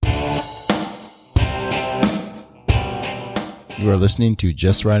You are listening to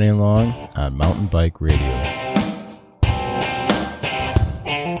Just Riding Along on Mountain Bike Radio.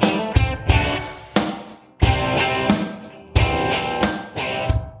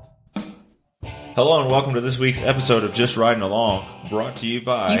 Hello and welcome to this week's episode of Just Riding Along, brought to you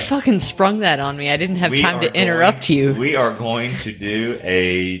by... You fucking sprung that on me. I didn't have time to interrupt you. We are going to do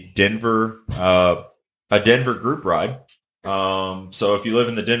a Denver group ride. So if you live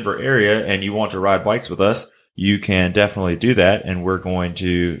in the Denver area and you want to ride bikes with us, you can definitely do that, and we're going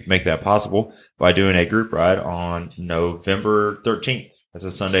to make that possible by doing a group ride on November 13th. That's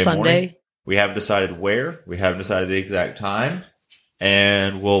a Sunday morning. We haven't decided where. We haven't decided the exact time.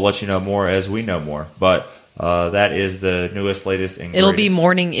 And we'll let you know more as we know more. But that is the newest, latest, and greatest. It'll be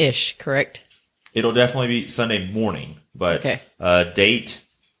morning-ish, correct? It'll definitely be Sunday morning. But okay. a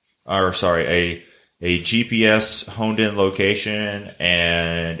GPS honed-in location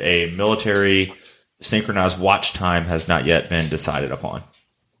and a military synchronized watch time has not yet been decided upon.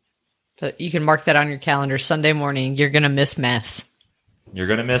 But you can mark that on your calendar. Sunday morning, you're going to miss Mass. You're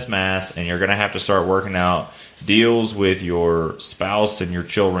going to miss Mass, and you're going to have to start working out deals with your spouse and your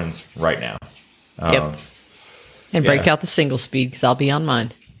children's right now. Yep. And break out the single speed, because I'll be on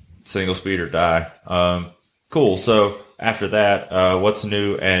mine. Single speed or die. Cool. So after that, what's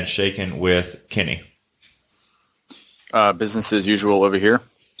new and shaken with Kenny? Business as usual over here.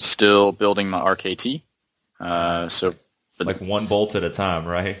 Still building my RKT. So for like one bolt at a time,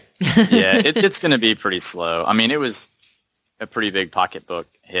 right? Yeah, it's going to be pretty slow. I mean, it was a pretty big pocketbook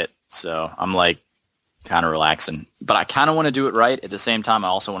hit, so I'm like kind of relaxing. But I kind of want to do it right. At the same time, I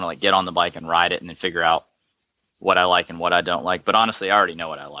also want to like get on the bike and ride it and then figure out what I like and what I don't like. But honestly, I already know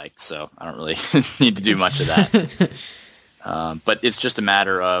what I like, so I don't really need to do much of that. But it's just a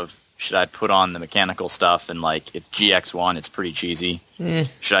matter of, should I put on the mechanical stuff and like it's GX1, it's pretty cheesy.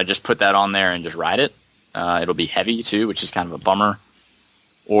 Should I just put that on there and just ride it? It'll be heavy too, which is kind of a bummer.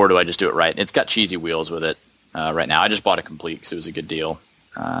 Or do I just do it right? It's got cheesy wheels with it right now. I just bought it complete because it was a good deal.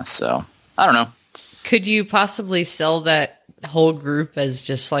 So I don't know. Could you possibly sell that whole group as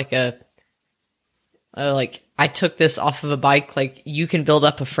just like like I took this off of a bike, like you can build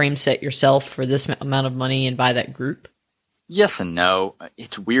up a frame set yourself for this amount of money and buy that group? Yes and no.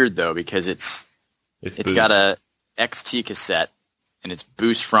 It's weird though because it's got a XT cassette and it's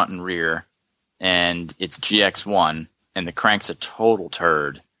boost front and rear and it's GX1 and the crank's a total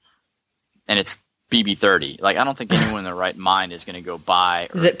turd and it's BB30. Like I don't think anyone in their right mind is going to go buy.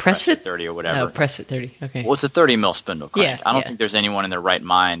 Is it Pressfit 30 or whatever? No, Pressfit 30. Okay. Well, it's a 30 mil spindle crank. Yeah, I don't think there's anyone in their right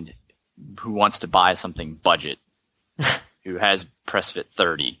mind who wants to buy something budget who has Pressfit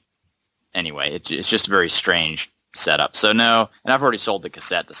 30. Anyway, it's just a very strange setup. So no, and I've already sold the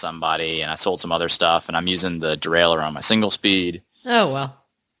cassette to somebody, and I sold some other stuff, and I'm using the derailleur on my single speed. Oh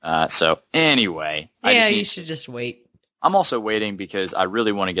well. So anyway, you should just wait. I'm also waiting because I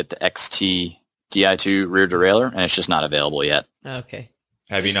really want to get the XT Di2 rear derailleur, and it's just not available yet. Okay.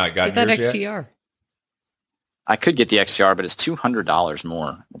 Have you not gotten that yours XTR? yet? I could get the XTR, but it's $200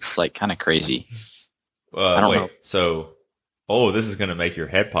 more. It's like kind of crazy. I don't know. So, this is going to make your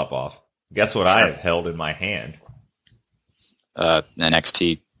head pop off. Guess what I have held in my hand? An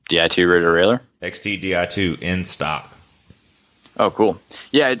XT Di2 rear derailleur? XT Di2 in stock. Oh, cool.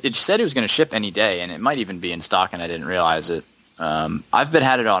 Yeah, it said it was going to ship any day, and it might even be in stock, and I didn't realize it. I've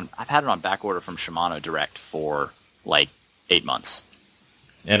had it on back order from Shimano Direct for like 8 months.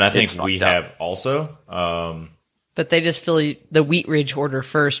 And I think we have also. But they just fill the Wheat Ridge order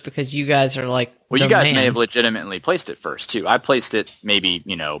first because you guys are like. Well, you guys may have legitimately placed it first too. I placed it maybe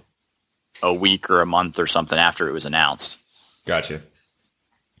a week or a month or something after it was announced. Gotcha.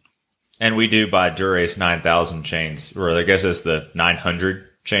 And we do buy Dura-Ace 9000 chains, or I guess it's the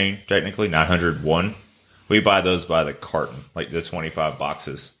 900 chain, technically, 901. We buy those by the carton, like the 25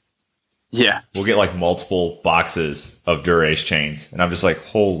 boxes. Yeah. We'll get like multiple boxes of Dura-Ace chains, and I'm just like,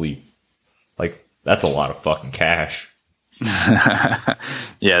 holy, like, that's a lot of fucking cash.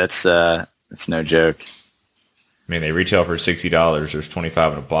 Yeah, that's no joke. I mean, they retail for $60. There's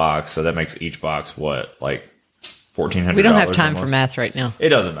 25 in a box, so that makes each box what, like $1,400? We don't have time for math right now. It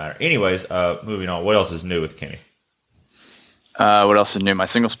doesn't matter. Anyways, moving on. What else is new with Kenny? What else is new? My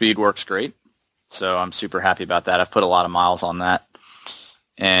single speed works great, so I'm super happy about that. I've put a lot of miles on that,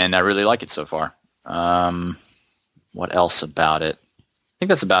 and I really like it so far. What else about it? I think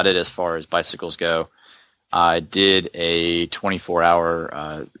that's about it as far as bicycles go. I did a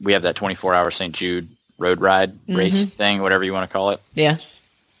 24-hour. We have that 24-hour St. Jude road ride race thing, whatever you want to call it. Yeah.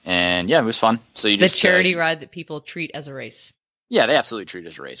 And yeah, it was fun. So you the just charity ride that people treat as a race. Yeah, they absolutely treat it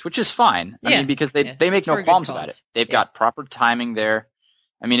as a race, which is fine. I mean, because they make no qualms about it. They've got proper timing there.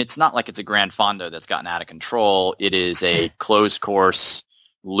 I mean, it's not like it's a Gran Fondo that's gotten out of control. It is a closed course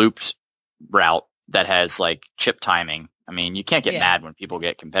looped route that has like chip timing. I mean, you can't get mad when people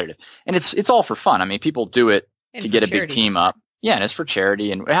get competitive, and it's all for fun. I mean, people do it to get a big team up. Yeah, and it's for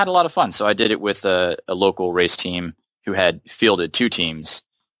charity, and it had a lot of fun. So I did it with a local race team who had fielded 2 teams,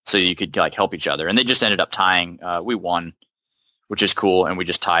 so you could like help each other. And they just ended up tying. We won, which is cool, and we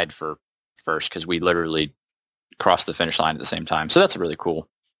just tied for first because we literally crossed the finish line at the same time. So that's really cool.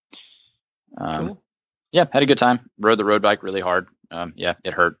 Cool. Yeah, had a good time. Rode the road bike really hard. Yeah,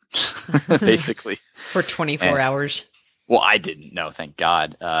 it hurt basically For 24 hours. Well, I didn't know, thank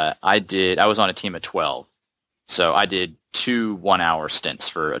God. I was on a team of 12. So I did 2 1-hour stints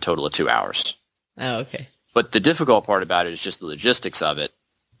for a total of 2 hours. Oh, okay. But the difficult part about it is just the logistics of it.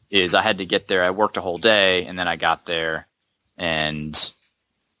 Is I had to get there. I worked a whole day, and then I got there, and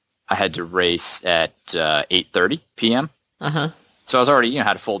I had to race at 8:30 p.m. So I was already,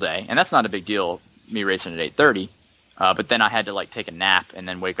 had a full day, and that's not a big deal, me racing at 8:30. But then I had to like take a nap and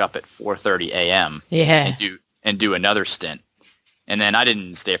then wake up at 4:30 a.m. Yeah. and do another stint. And then I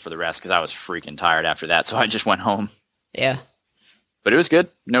didn't stay for the rest because I was freaking tired after that. So I just went home. Yeah. But it was good.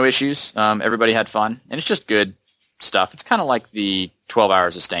 No issues. Everybody had fun. And it's just good stuff. It's kind of like the 12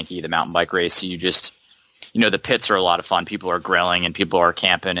 Hours of Stanky, the mountain bike race. You just, the pits are a lot of fun. People are grilling and people are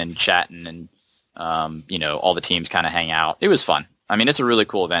camping and chatting and, all the teams kind of hang out. It was fun. I mean, it's a really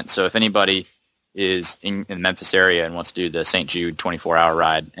cool event. So if anybody is in the Memphis area and wants to do the St. Jude 24-hour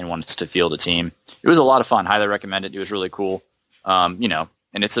ride and wants to field a team, it was a lot of fun. Highly recommend it. It was really cool.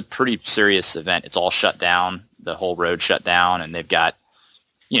 And it's a pretty serious event. It's all shut down. The whole road shut down, and they've got,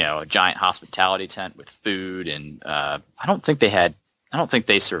 a giant hospitality tent with food. And I don't think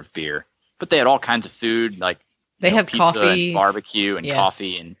they serve beer, but they had all kinds of food, like they have pizza coffee, and barbecue and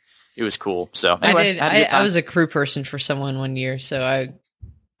coffee, and it was cool. So anyway, I was a crew person for someone one year, so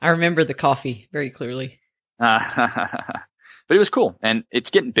I remember the coffee very clearly. But it was cool, and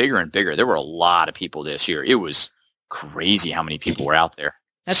it's getting bigger and bigger. There were a lot of people this year. It was crazy how many people were out there.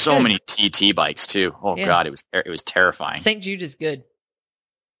 That's so good. Many TT bikes too. Oh God, it was terrifying. St. Jude is good.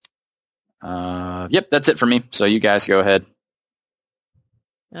 Yep, that's it for me. So you guys go ahead.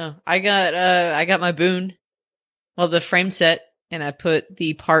 Oh, I got my Boone. Well, the frame set, and I put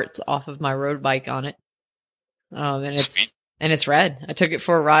the parts off of my road bike on it. And it's rad. I took it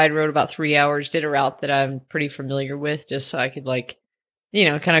for a ride, rode about 3 hours, did a route that I'm pretty familiar with, just so I could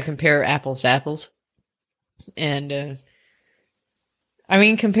kind of compare apples to apples. And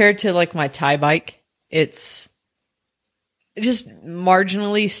compared to like my Thai bike, it's just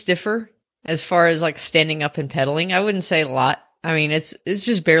marginally stiffer as far as like standing up and pedaling. I wouldn't say a lot. I mean, it's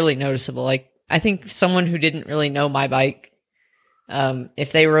just barely noticeable. Like, I think someone who didn't really know my bike,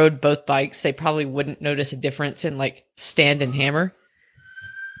 if they rode both bikes, they probably wouldn't notice a difference in like stand and hammer.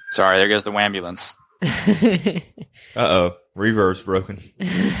 Sorry, there goes the wambulance. Uh-oh, reverb's broken.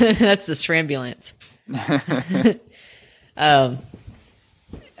 That's the strambulance.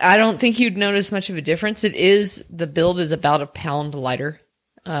 I don't think you'd notice much of a difference. The build is about a pound lighter,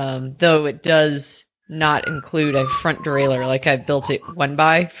 though it does not include a front derailleur. Like, I built it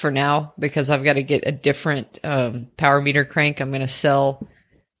 1x for now because I've got to get a different power meter crank. I'm going to sell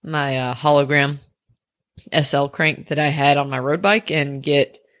my hologram SL crank that I had on my road bike and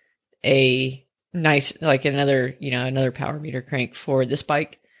get a nice, like another power meter crank for this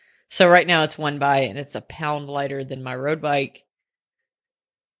bike. So right now it's 1x and it's a pound lighter than my road bike.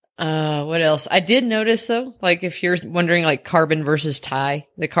 What else? I did notice though, like if you're wondering like carbon versus Thai,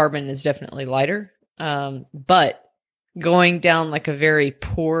 the carbon is definitely lighter. But going down like a very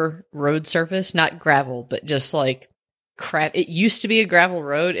poor road surface, not gravel, but just like crap. It used to be a gravel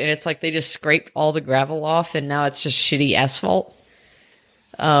road and it's like they just scraped all the gravel off and now it's just shitty asphalt.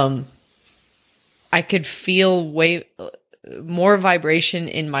 I could feel way more vibration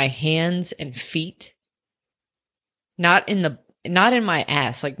in my hands and feet. Not in my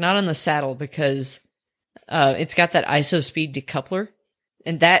ass, like not on the saddle, because it's got that ISO-speed decoupler,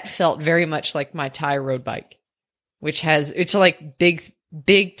 and that felt very much like my Thai road bike, which it's like big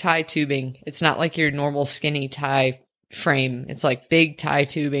Thai tubing. It's not like your normal skinny Thai frame. It's like big Thai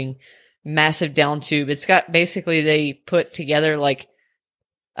tubing, massive down tube. It's got basically they put together like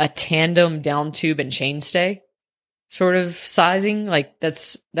a tandem down tube and chainstay sort of sizing. Like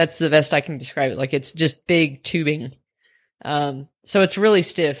that's the best I can describe it. Like it's just big tubing. So it's really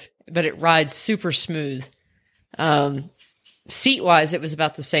stiff, but it rides super smooth. Seat wise, it was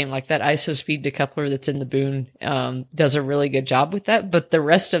about the same. Like that ISO-speed decoupler that's in the Boone, does a really good job with that. But the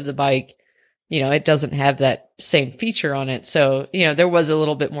rest of the bike, it doesn't have that same feature on it. So, there was a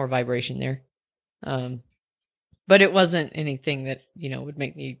little bit more vibration there. But But it wasn't anything that, would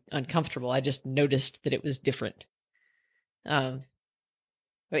make me uncomfortable. I just noticed that it was different. But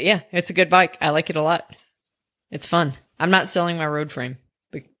yeah, it's a good bike. I like it a lot. It's fun. I'm not selling my road frame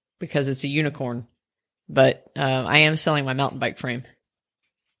because it's a unicorn, but I am selling my mountain bike frame.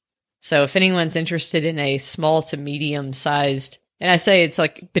 So if anyone's interested in a small to medium sized, and I say it's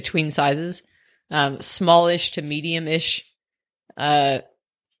like between sizes, smallish to medium-ish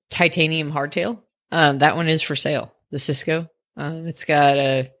titanium hardtail, that one is for sale. The Cisco. It's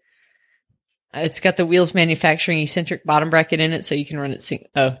got the Wheels Manufacturing eccentric bottom bracket in it, so you can run it.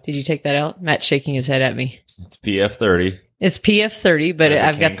 Oh, did you take that out? Matt's shaking his head at me. It's PF30. It's PF30, but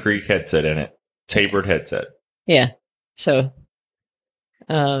I've got Cane Creek headset in it. Tapered headset. Yeah. So,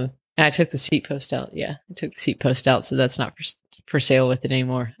 and I took the seat post out. Yeah, I took the seat post out, so that's not for sale with it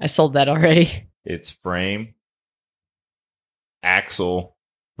anymore. I sold that already. It's frame, axle,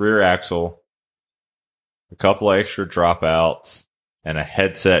 rear axle, a couple extra dropouts, and a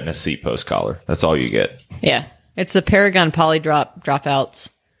headset and a seat post collar. That's all you get. Yeah. It's the Paragon Poly dropouts.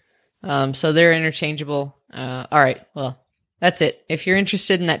 So they're interchangeable. All right. Well, that's it. If you're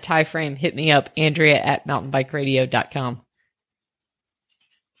interested in that tie frame, hit me up, Andrea@mountainbikeradio.com.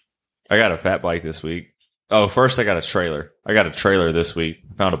 I got a fat bike this week. Oh, first I got a trailer. I got a trailer this week.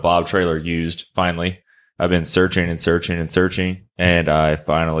 I found a Bob trailer used, finally. I've been searching, and I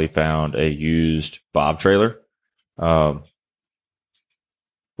finally found a used Bob trailer,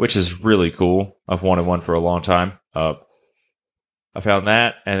 which is really cool. I've wanted one for a long time. I found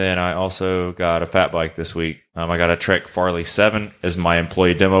that, and then I also got a fat bike this week. I got a Trek Farley 7 as my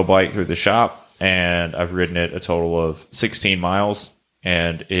employee demo bike through the shop, and I've ridden it a total of 16 miles.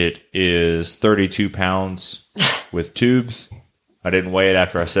 And it is 32 pounds with tubes. I didn't weigh it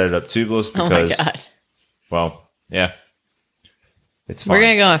after I set it up tubeless because, oh my God. Well, yeah, it's fine. We're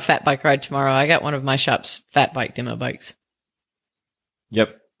going to go on a fat bike ride tomorrow. I got one of my shop's fat bike demo bikes.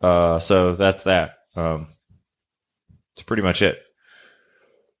 Yep. So that's that. That's pretty much it.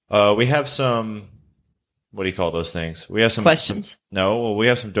 We have some, what do you call those things? We have some questions. We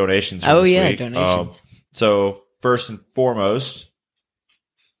have some donations. Oh, this yeah, week. donations. So first and foremost,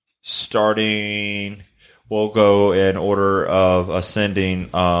 we'll go in order of ascending.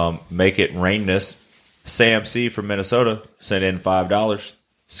 Make It Rainness. Sam C. from Minnesota sent in $5.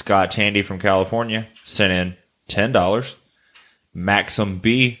 Scott Tandy from California sent in $10. Maxim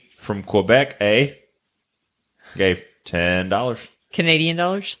B. from Quebec A. gave $10. Canadian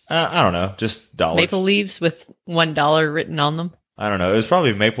dollars? I don't know, just dollars. Maple leaves with $1 written on them. I don't know. It was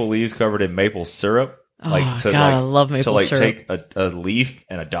probably maple leaves covered in maple syrup. I love maple syrup. Take a leaf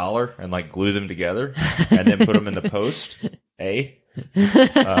and $1 and glue them together and then put them in the post.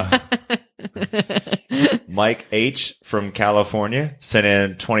 Mike H. from California sent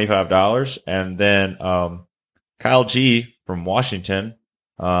in $25, and then Kyle G. from Washington,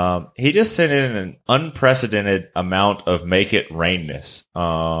 he just sent in an unprecedented amount of Make It Rainness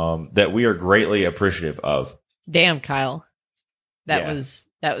that we are greatly appreciative of. Damn, Kyle, that was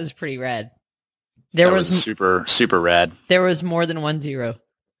pretty rad. That was super, super rad. There was more than 1 0.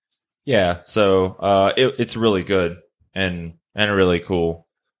 Yeah, so it's really good and really cool.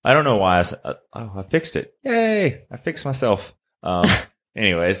 I don't know why I fixed it. Yay! I fixed myself.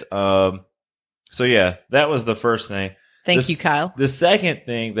 Anyways, so yeah, that was the first thing. Thank you, Kyle. The second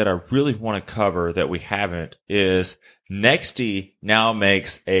thing that I really want to cover that we haven't is Nexty now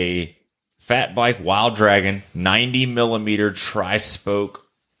makes a fat bike Wild Dragon 90 millimeter tri-spoke.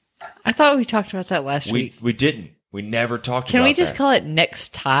 I thought we talked about that last week. We didn't. We never talked about that. Can we just call it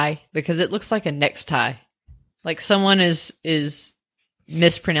next tie? Because it looks like a necktie. Like someone is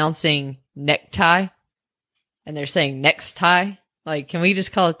mispronouncing necktie and they're saying next tie. Like, can we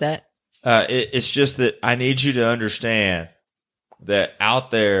just call it that? It's just that I need you to understand that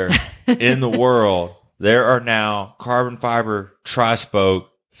out there in the world, there are now carbon fiber tri-spoke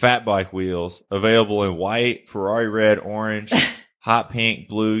fat bike wheels available in white, Ferrari red, orange, hot pink,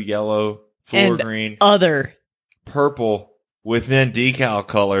 blue, yellow, floor green, other purple within decal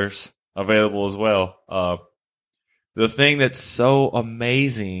colors available as well. The thing that's so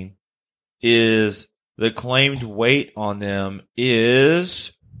amazing is the claimed weight on them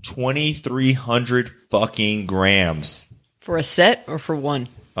is 2,300 fucking grams. For a set or for one?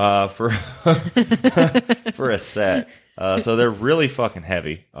 For a set. So they're really fucking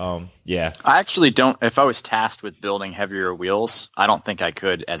heavy. Yeah. I actually don't. If I was tasked with building heavier wheels, I don't think I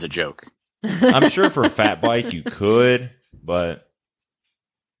could as a joke. I'm sure for a fat bike you could, but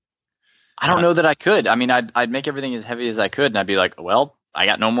I don't know that I could. I mean, I'd make everything as heavy as I could, and I'd be like, well, I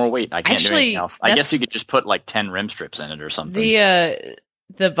got no more weight. I can't do anything else. I guess you could just put like 10 rim strips in it or something.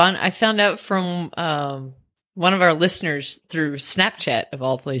 The bun I found out from one of our listeners through Snapchat of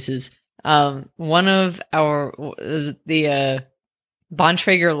all places. One of the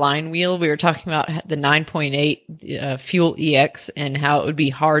Bontrager line wheel, we were talking about the 9.8 Fuel EX and how it would be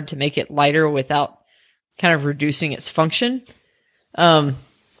hard to make it lighter without kind of reducing its function.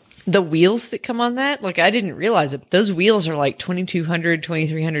 The wheels that come on that, like I didn't realize it, but those wheels are like 2,200,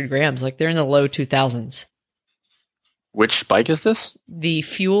 2,300 grams. Like they're in the low 2,000s. Which bike is this? The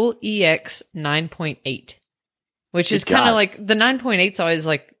Fuel EX 9.8, which is Good kind of God. like the 9.8 is always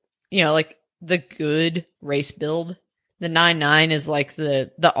like, like the good race build. The 9.9 is like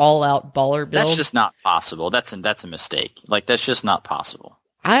the all out baller build. That's just not possible. That's a mistake. Like that's just not possible.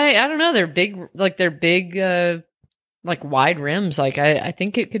 I don't know. They're big, like wide rims. Like I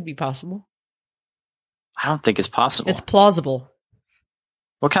think it could be possible. I don't think it's possible. It's plausible.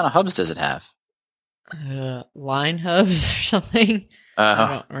 What kind of hubs does it have? Line hubs or something.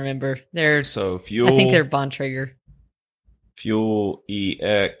 I don't remember. They're So fuel. I think they're Bontrager. Fuel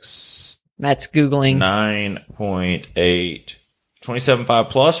EX Matt's Googling. 9.8, 27.5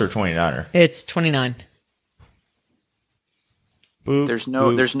 plus or 29er. It's 29. Boop, There's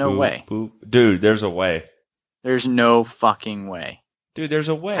no boop, way. boop. Dude, there's a way. There's no fucking way. Dude, there's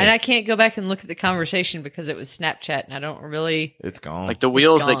a way. And I can't go back and look at the conversation because it was Snapchat and I don't really. It's gone. Like the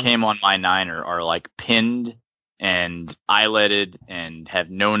wheels that gone. came on my Niner are like pinned and eyeletted and have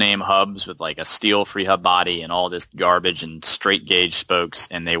no name hubs with like a steel free hub body and all this garbage and straight gauge spokes,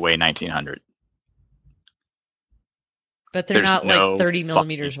 and they weigh 1900. But they're There's not no like 30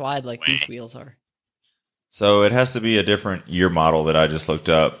 millimeters fucking wide like these way. wheels are. So it has to be a different year model that I just looked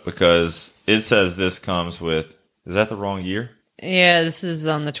up because it says this comes with. Is that the wrong year? Yeah, this is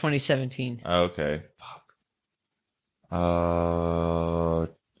on the 2017. Okay. Fuck.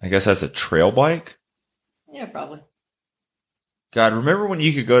 I guess that's a trail bike. Yeah, probably. God, remember when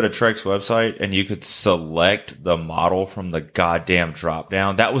you could go to Trek's website and you could select the model from the goddamn drop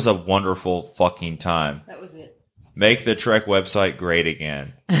down? That was a wonderful fucking time. That was it. Make the Trek website great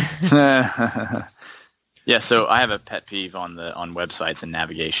again. Yeah, so I have a pet peeve on websites and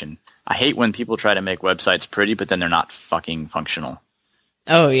navigation. I hate when people try to make websites pretty, but then they're not fucking functional.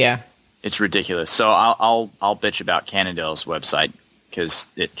 Oh, yeah. It's ridiculous. So I'll bitch about Cannondale's website because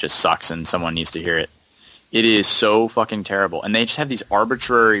it just sucks and someone needs to hear it. It is so fucking terrible, and they just have these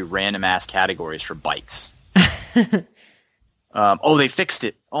arbitrary, random ass categories for bikes. They fixed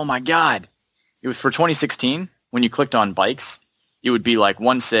it. Oh my god! It was for 2016. When you clicked on bikes, it would be like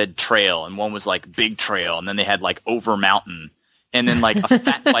one said trail and one was like big trail, and then they had like over mountain, and then like a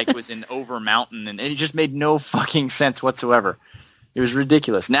fat bike was in over mountain, and it just made no fucking sense whatsoever. It was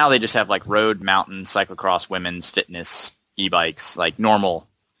ridiculous. Now they just have like road, mountain, cyclocross, women's, fitness, e-bikes, like normal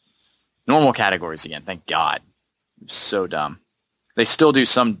categories again. Thank God. It's so dumb. They still do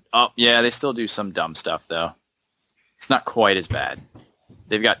some. They still do some dumb stuff though. It's not quite as bad.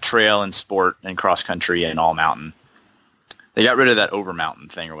 They've got trail and sport and cross country and all mountain. They got rid of that over mountain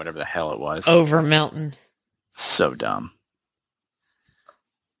thing or whatever the hell it was. Over mountain. So dumb.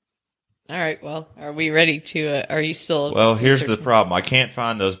 All right. Well, are we ready to? Are you still? Well, here's the researching? problem. I can't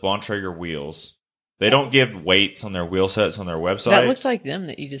find those Bontrager wheels. They don't give weights on their wheel sets on their website. That looked like them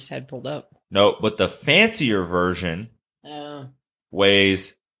that you just had pulled up. No, but the fancier version Oh.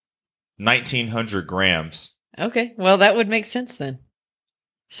 weighs 1,900 grams. Okay. Well, that would make sense then.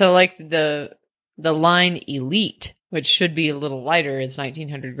 So, like the line Elite, which should be a little lighter, is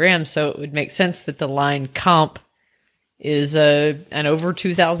 1,900 grams. So it would make sense that the line Comp is an over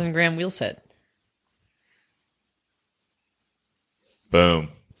 2,000 gram wheel set. Boom.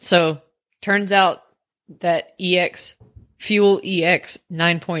 So turns out that Fuel EX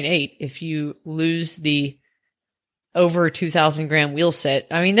 9.8, if you lose the over 2,000 gram wheel set,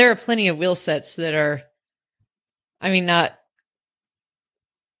 I mean, there are plenty of wheel sets that are, I mean, not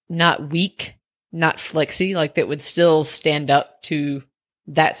weak, not flexy, like that would still stand up to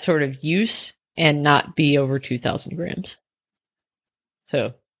that sort of use and not be over 2,000 grams.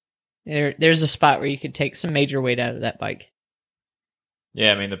 So there's a spot where you could take some major weight out of that bike.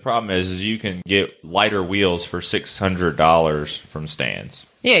 Yeah, I mean, the problem is you can get lighter wheels for $600 from stands.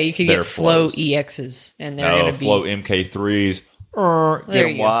 Yeah, you could They're get Flow flows. EXs, and they're No, going to be. Flow MK3s. There Get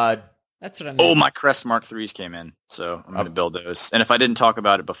them you go. wide. That's what I meant. Oh, my Crest Mark 3s came in, so I'm going to build those. And if I didn't talk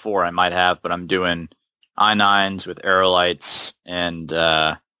about it before, I might have, but I'm doing i9s with Aerolites and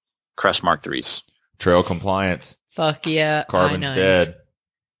Crest Mark 3s. Trail compliance. Fuck yeah. Carbon's i9s. dead.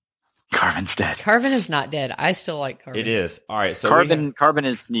 Carbon's dead. Carbon is not dead. I still like carbon. It is. All right, so Carbon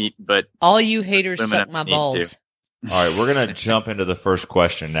is neat, but All you haters suck Aluminum's my neat, balls. all right, we're going to jump into the first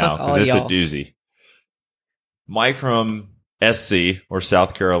question now Fuck all because it's y'all. a doozy. Mike from SC, or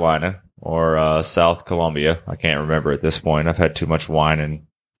South Carolina, or South Columbia. I can't remember at this point. I've had too much wine and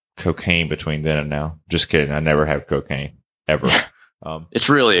cocaine between then and now. Just kidding. I never had cocaine ever. It's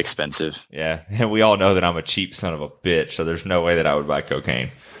really expensive. Yeah, and we all know that I'm a cheap son of a bitch, so there's no way that I would buy cocaine.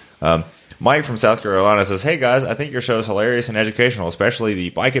 Mike from South Carolina says, "Hey guys, I think your show is hilarious and educational, especially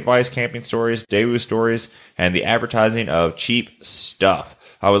the bike advice, camping stories, Daewoo stories, and the advertising of cheap stuff.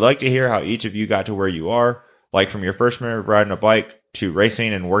 I would like to hear how each of you got to where you are, like from your first memory of riding a bike to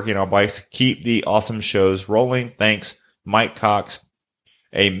racing and working on bikes. Keep the awesome shows rolling. Thanks, Mike Cox,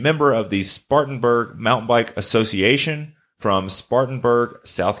 a member of the Spartanburg Mountain Bike Association from Spartanburg,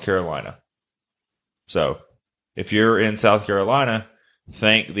 South Carolina." So, if you're in South Carolina,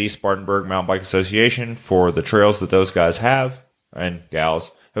 thank the Spartanburg Mountain Bike Association for the trails that those guys have and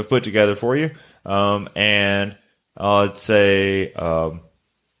gals have put together for you. And I'd say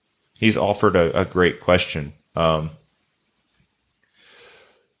he's offered a great question. I'm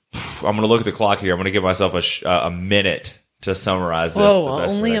going to look at the clock here. I'm going to give myself a minute to summarize this. Whoa,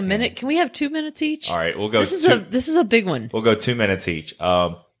 only a minute? Can we have 2 minutes each? All right, we'll go. This is a big one. We'll go 2 minutes each.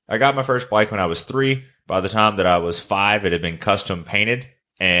 I got my first bike when I was 3. By the time that I was 5, it had been custom painted.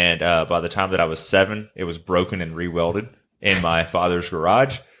 And by the time that I was 7, it was broken and re-welded in my father's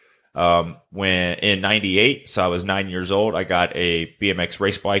garage. When in 98, so I was 9 years old, I got a BMX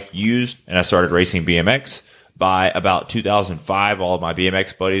race bike used, and I started racing BMX. By about 2005, all of my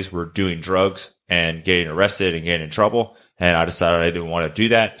BMX buddies were doing drugs and getting arrested and getting in trouble. And I decided I didn't want to do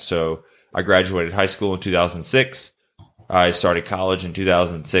that. So I graduated high school in 2006. I started college in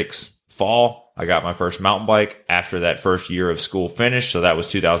 2006 fall. I got my first mountain bike after that first year of school finished. So that was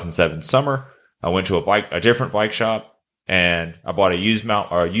 2007 summer. I went to a different bike shop, and I bought a used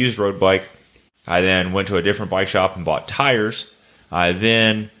road bike. I then went to a different bike shop and bought tires. I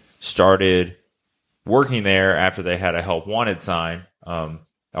then started working there after they had a help wanted sign. I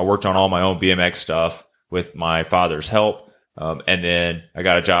worked on all my own BMX stuff with my father's help. And then I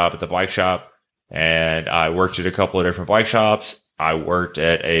got a job at the bike shop, and I worked at a couple of different bike shops. I worked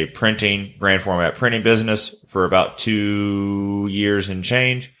at a grand format printing business for about 2 years and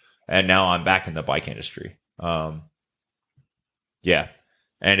change. And now I'm back in the bike industry. Yeah.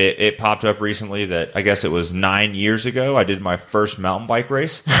 And it popped up recently that I guess it was 9 years ago. I did my first mountain bike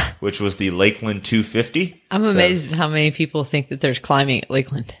race, which was the Lakeland 250. I'm amazed at how many people think that there's climbing at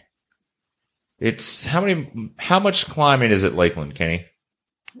Lakeland. It's how much climbing is at Lakeland, Kenny?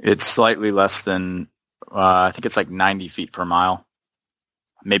 It's slightly less than, I think it's like 90 feet per mile,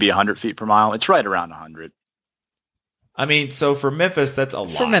 maybe 100 feet per mile. It's right around 100. I mean, so for Memphis, that's a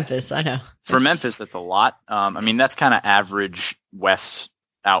lot. For Memphis, I know. Memphis, that's a lot. I mean, that's kind of average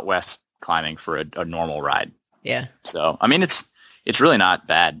out west climbing for a normal ride. Yeah. So, I mean, it's really not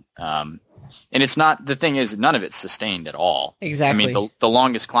bad. And it's not, the thing is, none of it's sustained at all. Exactly. I mean, the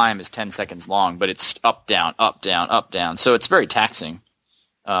longest climb is 10 seconds long, but it's up, down, up, down, up, down. So it's very taxing.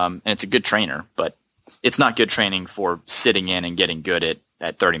 And it's a good trainer, but it's not good training for sitting in and getting good at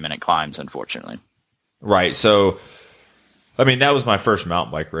 30-minute climbs, unfortunately. Right. So, I mean, that was my first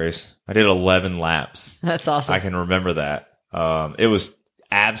mountain bike race. I did 11 laps. That's awesome. I can remember that. It was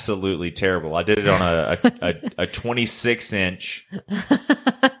absolutely terrible. I did it on a 26-inch,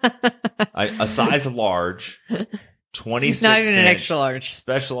 a size large, 26 not even an extra large.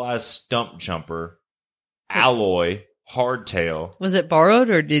 Specialized stump jumper, alloy, hardtail. Was it borrowed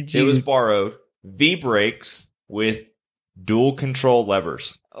or did you? It was borrowed. V-brakes with dual control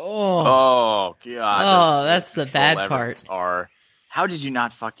levers. Oh God! Oh, that's the bad part. How did you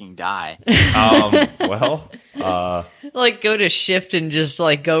not fucking die? Like go to shift and just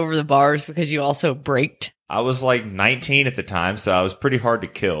like go over the bars because you also braked. I was like 19 at the time, so I was pretty hard to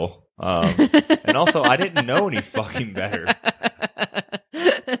kill. And also, I didn't know any fucking better.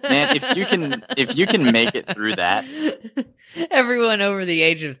 Man, if you can make it through that, everyone over the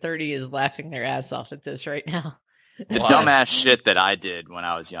age of 30 is laughing their ass off at this right now. The dumbass shit that I did when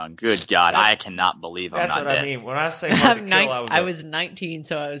I was young. Good God, I cannot believe I'm not dead. That's what I mean. When I say hard to kill, I was 19,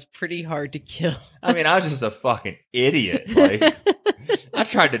 so I was pretty hard to kill. I mean, I was just a fucking idiot. Like, I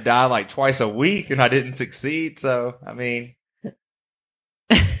tried to die like twice a week, and I didn't succeed. So, I mean,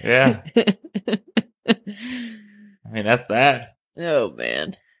 yeah. I mean, that's that. Oh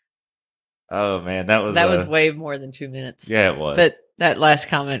man, that was way more than 2 minutes. Yeah, it was. But that last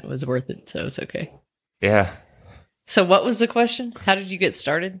comment was worth it, so it's okay. Yeah. So what was the question? How did you get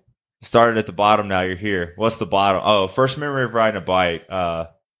started? Started at the bottom, now you're here. What's the bottom? Oh, first memory of riding a bike.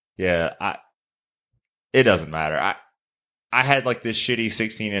 It doesn't matter. I had like this shitty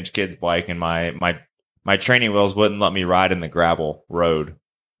 16-inch kids bike, and my training wheels wouldn't let me ride in the gravel road,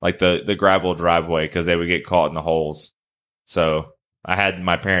 like the gravel driveway, because they would get caught in the holes. So I had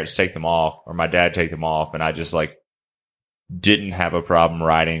my parents take them off, or my dad take them off, and I just like didn't have a problem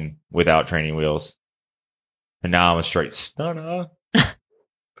riding without training wheels. And now I'm a straight stunner. All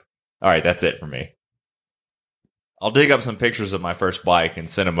right, that's it for me. I'll dig up some pictures of my first bike and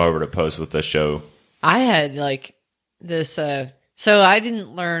send them over to post with the show. I had like this, so I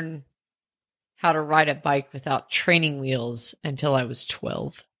didn't learn how to ride a bike without training wheels until I was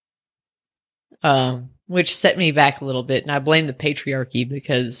 12. Which set me back a little bit, and I blame the patriarchy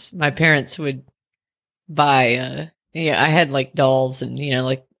because my parents would buy, I had like dolls and,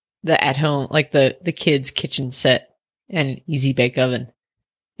 like the at home, like the kids' kitchen set and an easy bake oven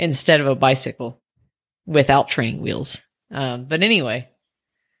instead of a bicycle without training wheels. But anyway,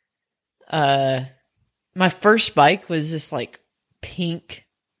 my first bike was this like pink,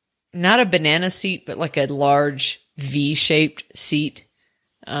 not a banana seat, but like a large V-shaped seat,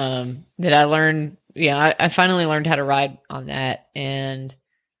 that I learned. Yeah, I finally learned how to ride on that and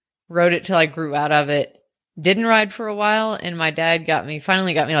rode it till I grew out of it. Didn't ride for a while, and my dad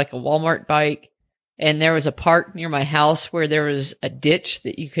finally got me like a Walmart bike, and there was a park near my house where there was a ditch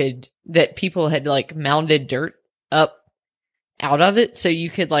that people had like mounded dirt up out of it, so you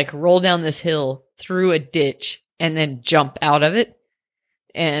could like roll down this hill through a ditch and then jump out of it.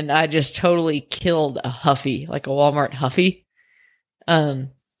 And I just totally killed a Huffy, like a Walmart Huffy.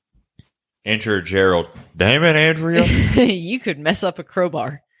 Enter Gerald. Damn it, Andrea. You could mess up a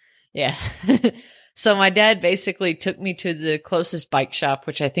crowbar. Yeah. So my dad basically took me to the closest bike shop,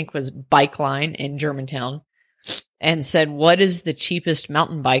 which I think was Bike Line in Germantown, and said, what is the cheapest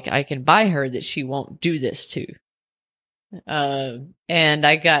mountain bike I can buy her that she won't do this to? And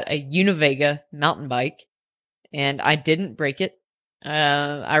I got a Univega mountain bike, and I didn't break it.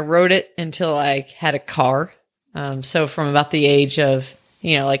 I rode it until I had a car. So from about the age of,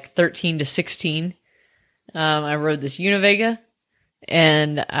 like 13 to 16, I rode this Univega,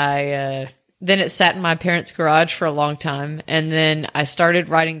 and then it sat in my parents' garage for a long time. And then I started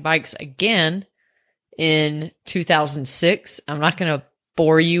riding bikes again in 2006. I'm not going to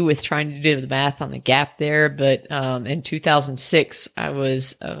bore you with trying to do the math on the gap there, but in 2006, I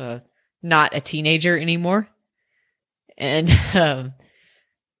was not a teenager anymore. And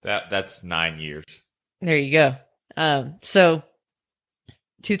that's 9 years. There you go. So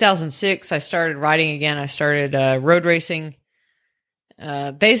 2006, I started riding again. I started road racing.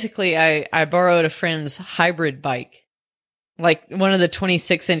 Basically, I borrowed a friend's hybrid bike, like one of the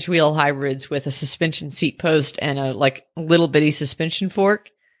 26-inch wheel hybrids with a suspension seat post and a like little bitty suspension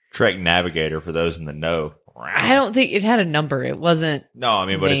fork. Trek Navigator for those in the know. I don't think it had a number. It wasn't. No, I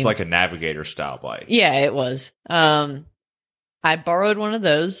mean, but it's like a Navigator style bike. Yeah, it was. I borrowed one of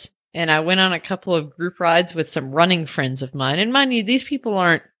those, and I went on a couple of group rides with some running friends of mine. And mind you, these people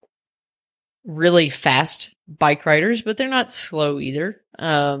aren't really fast bike riders, but they're not slow either.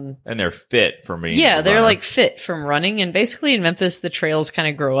 And they're fit for me. Yeah, they're like fit from running. And basically in Memphis, the trails kind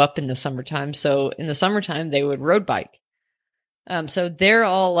of grow up in the summertime. So in the summertime, they would road bike. So they're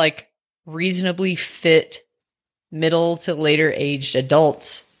all like reasonably fit, middle to later aged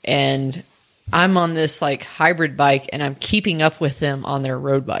adults. And I'm on this like hybrid bike, and I'm keeping up with them on their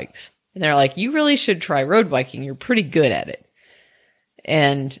road bikes. And they're like, you really should try road biking. You're pretty good at it.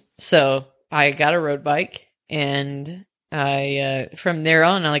 And so I got a road bike, and I, from there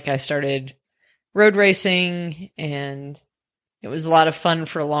on, I started road racing, and it was a lot of fun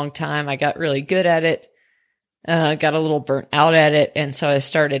for a long time. I got really good at it. Got a little burnt out at it. And so I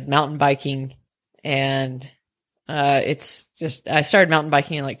started mountain biking, and, I started mountain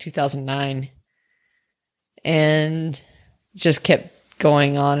biking in like 2009 and just kept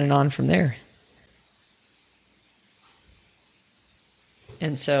going on and on from there.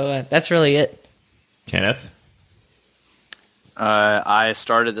 And so that's really it. Kenneth? I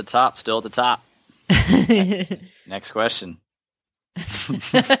started at the top, still at the top. Next question.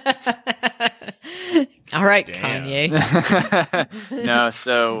 All right, Damn. Kanye. No,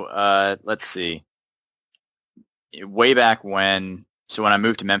 so let's see. Way back when I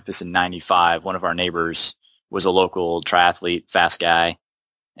moved to Memphis in 95, one of our neighbors was a local triathlete, fast guy,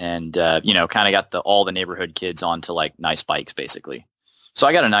 and kind of got all the neighborhood kids onto like nice bikes, basically. So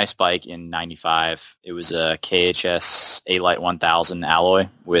I got a nice bike in 95. It was a KHS A-Lite 1000 alloy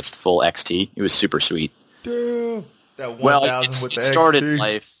with full XT. It was super sweet. Damn. That 1000 Well, with it the started XT.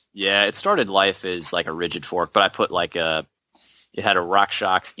 life. Yeah, it started life as like a rigid fork, but I put it had a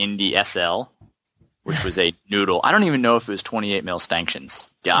RockShox Indy SL, which was a noodle. I don't even know if it was 28 mil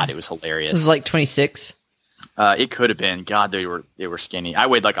stanchions. God, it was hilarious. It was like 26. It could have been. God, they were skinny. I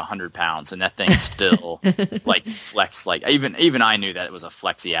weighed like 100 pounds, and that thing still like flexed. Like even I knew that it was a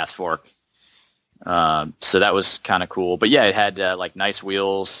flexy ass fork. So that was kind of cool. But yeah, it had like nice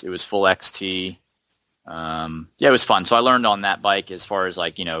wheels. It was full XT. Yeah, it was fun. So I learned on that bike as far as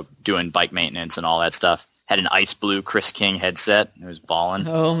like, doing bike maintenance and all that stuff. Had an ice blue Chris King headset. It was balling.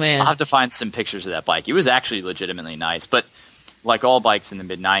 Oh man. I'll have to find some pictures of that bike. It was actually legitimately nice, but like all bikes in the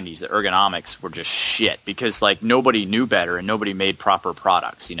mid 90s, the ergonomics were just shit because like nobody knew better and nobody made proper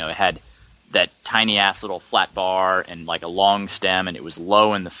products. It had that tiny ass little flat bar and like a long stem, and it was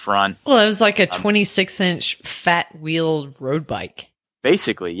low in the front. Well, it was like a 26-inch fat wheeled road bike.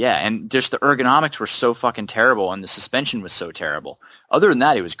 Basically, yeah. And just the ergonomics were so fucking terrible, and the suspension was so terrible. Other than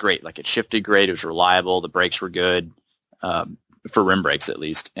that, it was great. Like, it shifted great. It was reliable. The brakes were good, for rim brakes at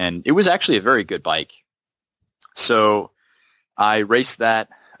least. And it was actually a very good bike. So I raced that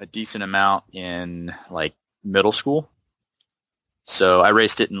a decent amount in, like, middle school. So I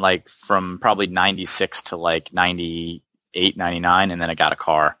raced it in, like, from probably 96 to, like, 98, 99, and then I got a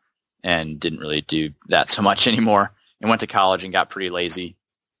car and didn't really do that so much anymore. And went to college and got pretty lazy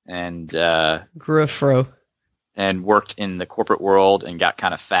and grew a fro and worked in the corporate world and got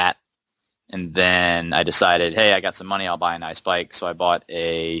kind of fat. And then I decided, hey, I got some money. I'll buy a nice bike. So I bought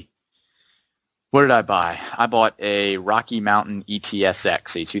what did I buy? I bought a Rocky Mountain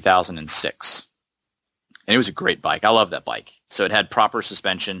ETSX, a 2006. And it was a great bike. I love that bike. So it had proper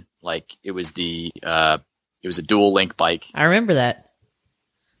suspension. Like it was a dual link bike. I remember that.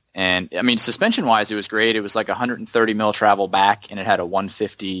 And I mean, suspension-wise, it was great. It was like 130 mil travel back, and it had a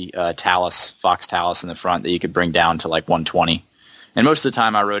 150 Fox Talus in the front that you could bring down to like 120. And most of the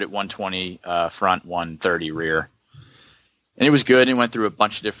time, I rode it 120 front, 130 rear, and it was good. It went through a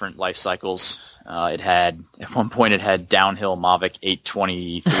bunch of different life cycles. At one point, it had downhill Mavic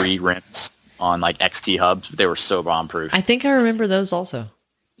 823 rims on like XT hubs, but they were so bomb-proof. I think I remember those also.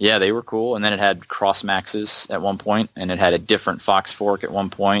 Yeah, they were cool. And then it had cross maxes at one point, and it had a different Fox fork at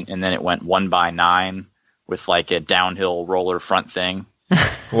one point, and then it went 1x9 with like a downhill roller front thing.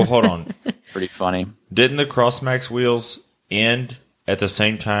 Well, hold on. Pretty funny. Didn't the Crossmax wheels end at the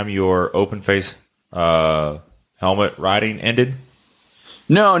same time your open face helmet riding ended?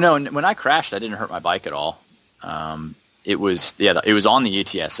 No. When I crashed, I didn't hurt my bike at all. It was on the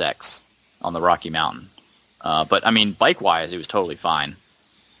ETSX on the Rocky Mountain. But I mean, bike wise, it was totally fine.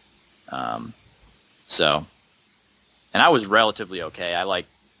 And I was relatively okay. I like,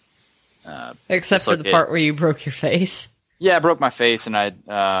 except for the part where you broke your face. Yeah, I broke my face and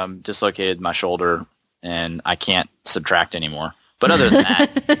I dislocated my shoulder, and I can't subtract anymore. But other than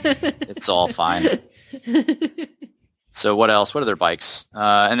that, it's all fine. So what else? What other bikes?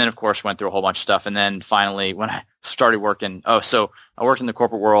 And then of course went through a whole bunch of stuff. And then finally, when I started working, so I worked in the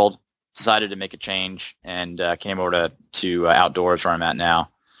corporate world, decided to make a change, and came over to outdoors where I'm at now.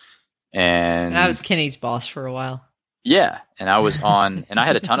 And I was Kenny's boss for a while. Yeah, and I was on, and I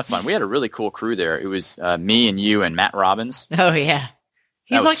had a ton of fun. We had a really cool crew there. It was me and you and Matt Robbins. Oh yeah,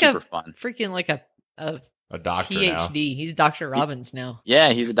 he's that was like super a fun. Freaking like a doctor PhD. now. He's Dr. Robbins now.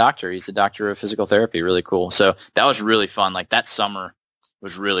 Yeah, he's a doctor. He's a doctor of physical therapy. Really cool. So that was really fun. Like that summer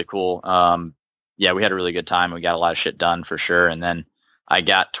was really cool. Yeah, we had a really good time. We got a lot of shit done for sure. And then I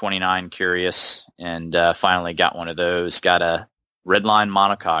got 29 Curious and finally got one of those. Got a Redline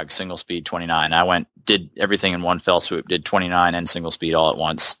monocog single speed 29. I did everything in one fell swoop, did 29 and single speed all at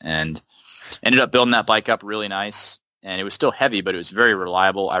once, and ended up building that bike up really nice. And it was still heavy, but it was very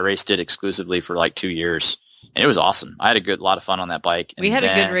reliable. I raced it exclusively for like 2 years, and it was awesome. I had a lot of fun on that bike. We had a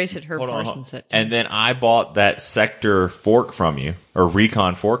good race at Herb Hold on. Parsons set. And then I bought that Sector fork from you, or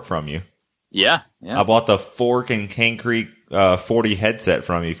Recon fork from you. Yeah. I bought the fork and Cane Creek 40 headset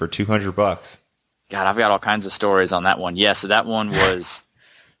from you for $200. God, I've got all kinds of stories on that one. Yeah, so that one was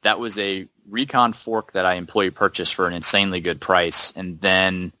a Recon fork that I employee purchased for an insanely good price, and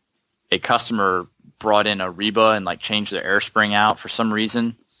then a customer brought in a Reba and like changed the air spring out for some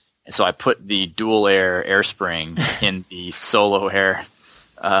reason, and so I put the dual air spring in the Solo Air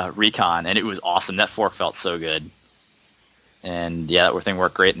Recon, and it was awesome. That fork felt so good, and yeah, that thing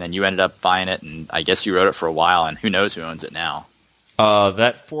worked great. And then you ended up buying it, and I guess you rode it for a while, and who knows who owns it now.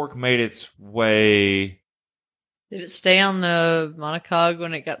 That fork made its way. Did it stay on the monocog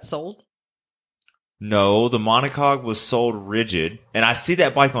when it got sold? No, the monocog was sold rigid, and I see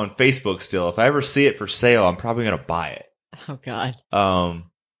that bike on Facebook still. If I ever see it for sale, I'm probably going to buy it. Oh God.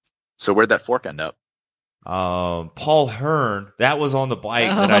 So where'd that fork end up? Paul Hearn, that was on the bike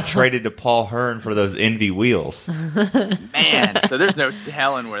that I traded to Paul Hearn for those Envy wheels. Man, so there's no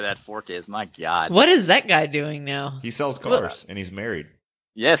telling where that fork is. My God. What is that guy doing now? He sells cars, and he's married.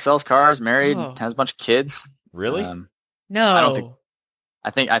 Yeah, sells cars, married, has a bunch of kids. Really? No. I don't think.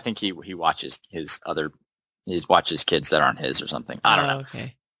 I think he watches his kids that aren't his or something. I don't know.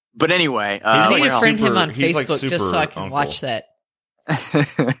 Okay. But anyway, I like need to friend him super- on he's like Facebook just so I super can uncle. watch that.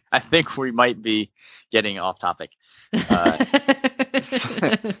 I think we might be getting off topic. So,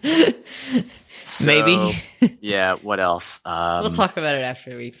 Maybe. Yeah. What else? We'll talk about it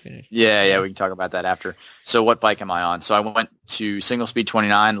after we finish. Yeah, we can talk about that after. So what bike am I on? So I went to Single Speed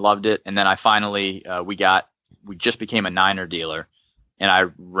 29, loved it, and then I finally we just became a Niner dealer, and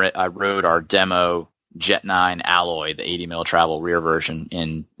I rode our demo Jet 9 Alloy, the 80 mil travel rear version,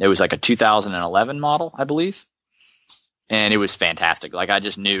 it was like a 2011 model, I believe, and it was fantastic. Like I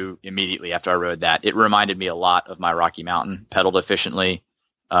just knew immediately after I rode that, it reminded me a lot of my Rocky Mountain, pedaled efficiently,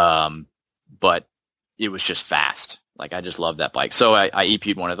 but it was just fast. Like I just loved that bike. So I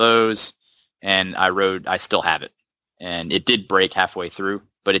EP'd one of those and I still have it. And it did break halfway through,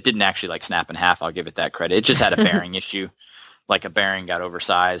 but it didn't actually like snap in half. I'll give it that credit. It just had a bearing issue. Like a bearing got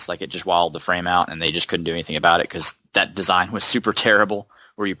oversized, like it just walled the frame out and they just couldn't do anything about it because that design was super terrible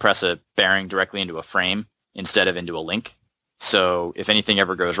where you press a bearing directly into a frame instead of into a link. So if anything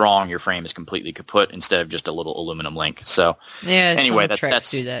ever goes wrong, your frame is completely kaput instead of just a little aluminum link. So Yeah, anyway, some tracks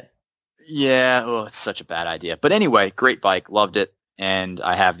that's do that. Yeah, it's such a bad idea. But anyway, great bike, loved it, and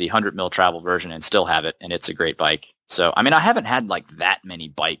I have the 100 mil travel version and still have it, and it's a great bike. So, I mean, I haven't had like that many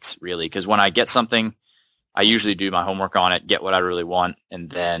bikes really, because when I get something, I usually do my homework on it, get what I really want, and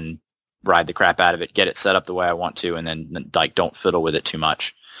then ride the crap out of it, get it set up the way I want to, and then like don't fiddle with it too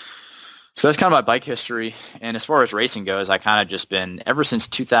much. So that's kind of my bike history. And as far as racing goes, I kind of just been ever since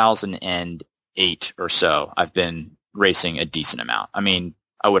 2008 or so, I've been racing a decent amount. I mean,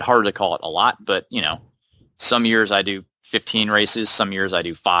 I would hardly call it a lot, but some years I do 15 races, some years I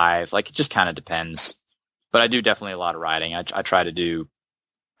do 5. Like it just kind of depends. But I do definitely a lot of riding. I try to do,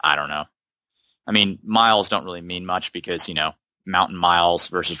 I don't know. I mean, miles don't really mean much because, mountain miles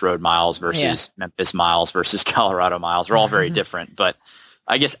versus road miles versus Memphis miles versus Colorado miles are all very different. But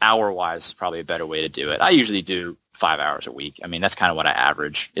I guess hour-wise is probably a better way to do it. I usually do 5 hours a week. I mean, that's kind of what I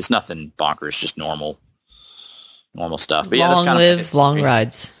average. It's nothing bonkers, just normal stuff. But Long live, long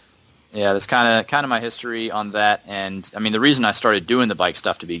rides. Yeah, that's kind of my history on that. And I mean, the reason I started doing the bike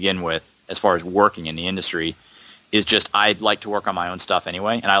stuff to begin with, as far as working in the industry, is just I like to work on my own stuff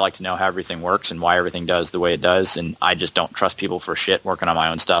anyway, and I like to know how everything works and why everything does the way it does. And I just don't trust people for shit working on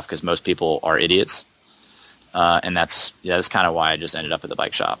my own stuff because most people are idiots. And that's kind of why I just ended up at the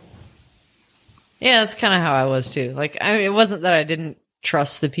bike shop. Yeah, that's kind of how I was too. Like, I mean, it wasn't that I didn't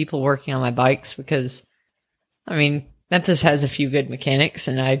trust the people working on my bikes because, I mean, Memphis has a few good mechanics,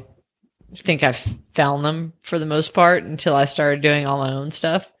 and I think I've found them for the most part until I started doing all my own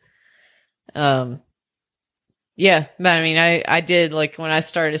stuff. Yeah, but I mean, I did, like, when I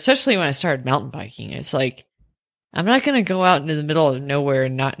started, especially when I started mountain biking, it's like, I'm not going to go out into the middle of nowhere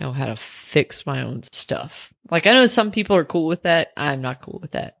and not know how to fix my own stuff. Like, I know some people are cool with that. I'm not cool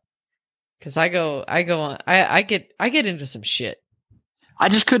with that. Cause I get into some shit. I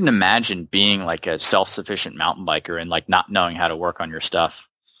just couldn't imagine being like a self-sufficient mountain biker and like not knowing how to work on your stuff.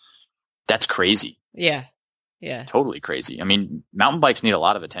 That's crazy. Yeah. Yeah. Totally crazy. I mean, mountain bikes need a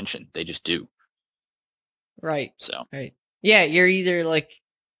lot of attention. They just do. Right. So, right. Yeah. You're either like,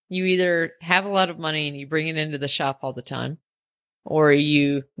 you either have a lot of money and you bring it into the shop all the time, or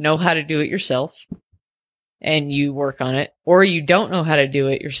you know how to do it yourself and you work on it, or you don't know how to do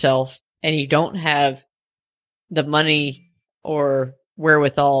it yourself and you don't have the money or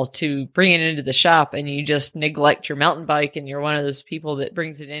wherewithal to bring it into the shop and you just neglect your mountain bike and you're one of those people that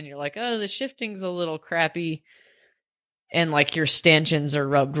brings it in. You're like, oh, the shifting's a little crappy. And like your stanchions are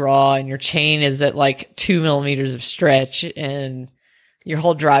rubbed raw and your chain is at like 2 millimeters of stretch and your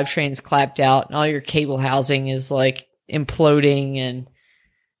whole drivetrain's clapped out and all your cable housing is like imploding. And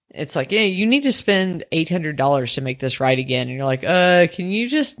it's like, yeah, you need to spend $800 to make this right again. And you're like, can you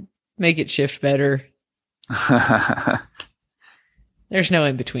just make it shift better? There's no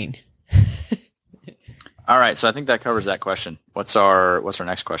in between. all right. So I think that covers that question. What's our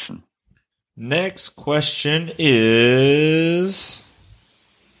next question? Next question is,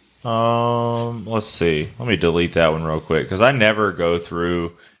 let's see. Let me delete that one real quick because I never go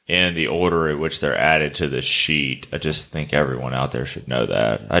through in the order at which they're added to the sheet. I just think everyone out there should know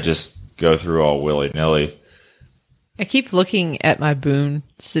that. I just go through all willy-nilly. I keep looking at my Boone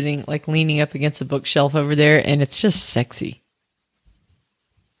sitting, like leaning up against a bookshelf over there, and it's just sexy.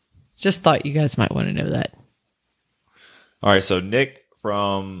 Just thought you guys might want to know that. All right, so Nick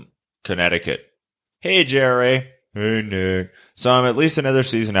from Connecticut. Hey, Jerry. Hey, Nick. So I'm at least another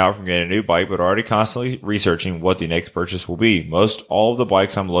season out from getting a new bike, but already constantly researching what the next purchase will be. Most all of the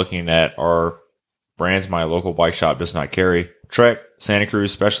bikes I'm looking at are brands my local bike shop does not carry. Trek, Santa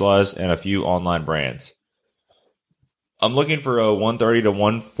Cruz, Specialized, and a few online brands. I'm looking for a 130 to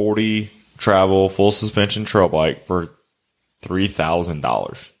 140 travel full suspension trail bike for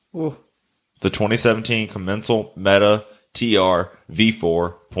 $3,000. Ooh. The 2017 Commensal Meta TR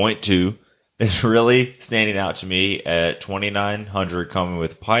V4.2 is really standing out to me at $2,900, coming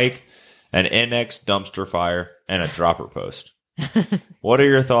with Pike, an NX dumpster fire, and a dropper post. What are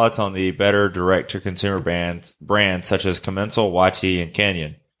your thoughts on the better direct-to-consumer brands such as Commensal, YT, and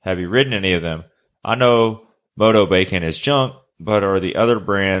Canyon? Have you ridden any of them? I know Moto Bacon is junk, but are the other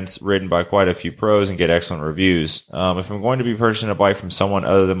brands ridden by quite a few pros and get excellent reviews? If I'm going to be purchasing a bike from someone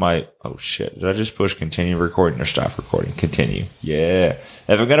other than my... Oh, shit. Did I just push continue recording or stop recording? Continue. Yeah. If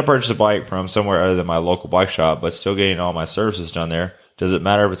I'm going to purchase a bike from somewhere other than my local bike shop, but still getting all my services done there, does it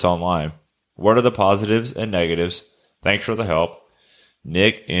matter if it's online? What are the positives and negatives? Thanks for the help.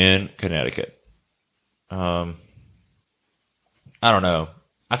 Nick in Connecticut. I don't know.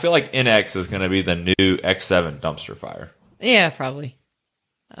 I feel like NX is going to be the new X7 dumpster fire. Yeah, probably.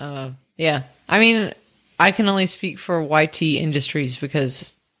 Yeah. I mean, I can only speak for YT Industries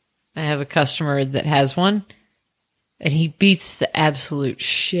because I have a customer that has one, and he beats the absolute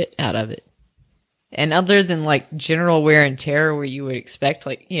shit out of it. And other than like general wear and tear where you would expect,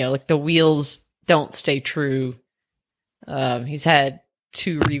 like, you know, like the wheels don't stay true. He's had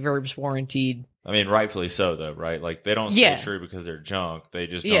 2 reverbs warranted. I mean, rightfully so, though, right? Like, they don't stay true because they're junk. They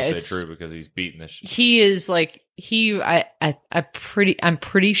just don't stay true because he's beating the shit. He is like, I'm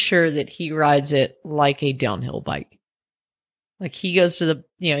pretty sure that he rides it like a downhill bike. Like, he goes to the,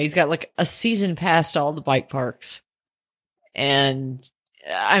 you know, he's got like a season pass to all the bike parks. And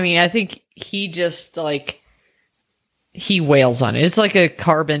I mean, I think he just like, he wails on it. It's like a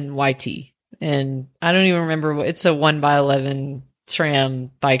carbon YT. And I don't even remember what, it's a 1x11 SRAM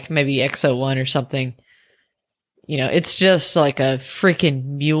bike, maybe XO1 or something. You know, it's just like a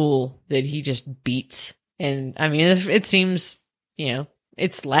freaking mule that he just beats. And I mean, it seems, you know,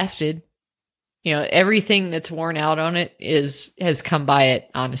 it's lasted. You know, everything that's worn out on it has come by it,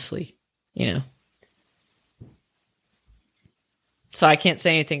 honestly, you know. So I can't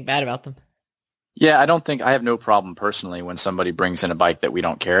say anything bad about them. Yeah, I have no problem personally when somebody brings in a bike that we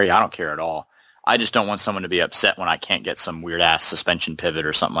don't carry. I don't care at all. I just don't want someone to be upset when I can't get some weird ass suspension pivot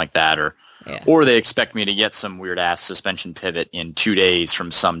or something like that, or they expect me to get some weird ass suspension pivot in 2 days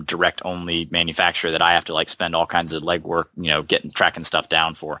from some direct only manufacturer that I have to like spend all kinds of legwork, you know, tracking stuff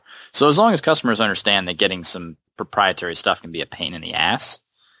down for. So as long as customers understand that getting some proprietary stuff can be a pain in the ass,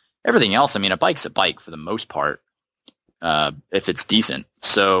 everything else, I mean, a bike's a bike for the most part, if it's decent.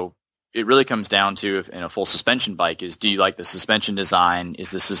 So it really comes down to, if in a full suspension bike, is do you like the suspension design?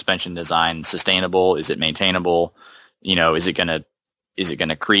 Is the suspension design sustainable? Is it maintainable? You know, is it gonna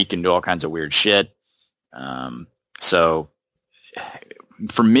creak and do all kinds of weird shit? So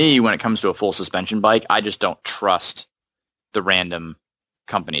for me, when it comes to a full suspension bike, I just don't trust the random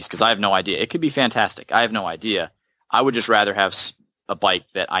companies because I have no idea. It could be fantastic. I have no idea. I would just rather have a bike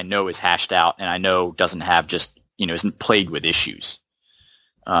that I know is hashed out and I know doesn't have just, you know, isn't plagued with issues.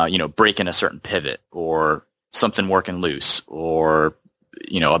 You know, breaking a certain pivot or something working loose or,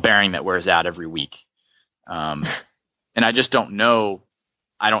 you know, a bearing that wears out every week. And I just don't know.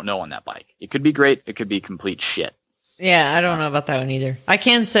 I don't know on that bike. It could be great. It could be complete shit. Yeah, I don't know about that one either. I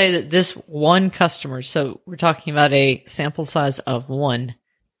can say that this one customer, so we're talking about a sample size of one.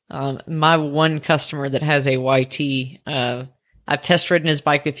 My one customer that has a YT, I've test ridden his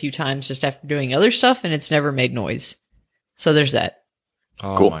bike a few times just after doing other stuff, and it's never made noise. So there's that.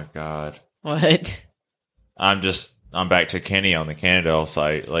 Oh, cool. My God. What? I'm back to Kenny on the Cannondale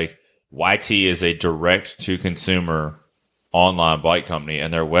site. Like, YT is a direct-to-consumer online bike company,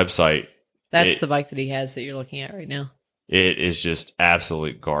 and their website... That's the bike that he has that you're looking at right now. It is just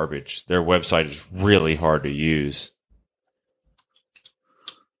absolute garbage. Their website is really hard to use.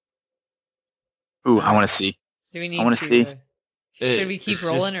 Ooh, I want to see. Do we need I want to see. Should we keep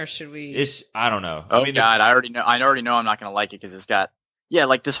rolling or should we? I don't know. Oh, I mean, God, I already know I'm not going to like it because it's got... Yeah,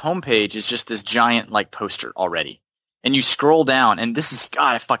 like this homepage is just this giant like poster already. And you scroll down, and this is,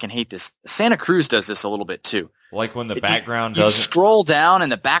 God, I fucking hate this. Santa Cruz does this a little bit too. Like when the background you doesn't... scroll down, and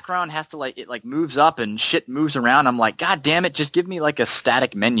the background has to like, it like moves up and shit moves around. I'm like, God damn it, just give me like a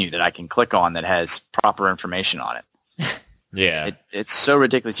static menu that I can click on that has proper information on it. Yeah. It's so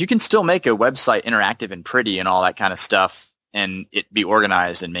ridiculous. You can still make a website interactive and pretty and all that kind of stuff, and it be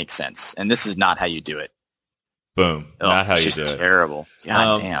organized and make sense. And this is not how you do it. Boom. Not how you do it. It's terrible.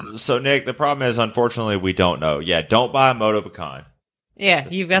 God damn. So, Nick, the problem is, unfortunately, we don't know. Yeah, don't buy Moto Pecan. Yeah,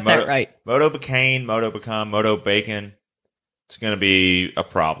 you've got that right. Moto Pecan, Moto Bacon. It's going to be a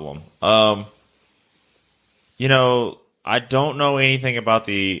problem. You know, I don't know anything about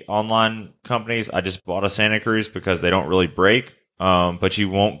the online companies. I just bought a Santa Cruz because they don't really break. But you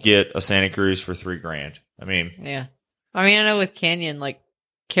won't get a Santa Cruz for $3,000. I mean, yeah. I mean, I know with Canyon, like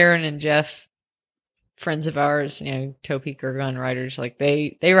Karen and Jeff, friends of ours, Toe Peak Gun riders, like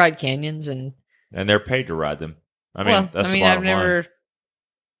they ride Canyons and they're paid to ride them. I mean, that's the bottom line.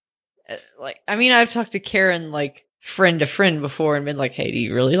 I've talked to Karen like friend to friend before and been like, hey, do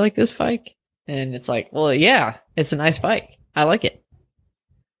you really like this bike? And it's like, well, yeah, it's a nice bike. I like it.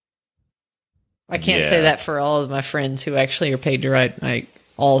 I can't say that for all of my friends who actually are paid to ride, like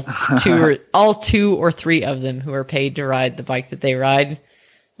all two or three of them who are paid to ride the bike that they ride.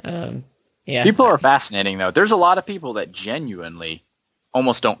 Yeah. People are fascinating though. There's a lot of people that genuinely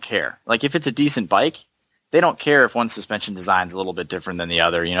almost don't care. Like if it's a decent bike, they don't care if one suspension design's a little bit different than the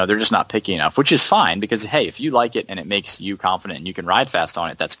other. They're just not picky enough, which is fine because, hey, if you like it and it makes you confident and you can ride fast on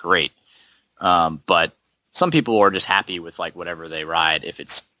it, that's great. But some people are just happy with like whatever they ride if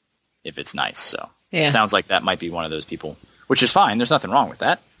it's nice. So it sounds like that might be one of those people, which is fine. There's nothing wrong with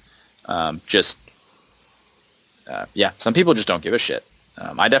that. Some people just don't give a shit.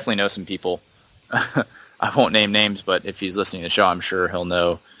 I definitely know some people. I won't name names, but if he's listening to the show, I'm sure he'll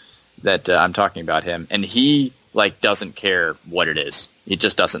know that I'm talking about him. And he like doesn't care what it is. It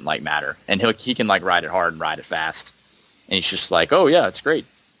just doesn't like matter. And he can like ride it hard and ride it fast. And he's just like, oh yeah, it's great.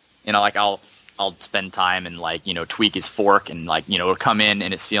 Like I'll spend time and like, tweak his fork and like, it'll come in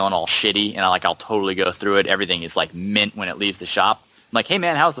and it's feeling all shitty. And I'll totally go through it. Everything is like mint when it leaves the shop. I'm like, hey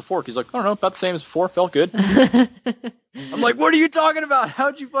man, how's the fork? He's like, I don't know, about the same as before. Felt good. I'm like, what are you talking about?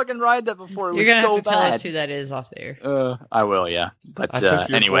 How'd you fucking ride that before? It was so bad. You're going to have to tell us who that is off there. I will, yeah. But I took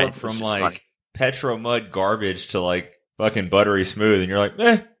your anyway, fork from like Petro mud garbage to like fucking buttery smooth, and you're like,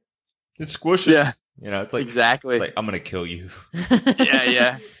 it squishes. Yeah. It's like exactly. It's like I'm gonna kill you.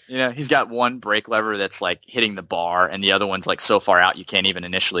 Yeah. He's got one brake lever that's like hitting the bar, and the other one's like so far out you can't even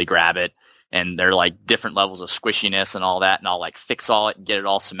initially grab it. And they're like different levels of squishiness and all that, and I'll like fix all it and get it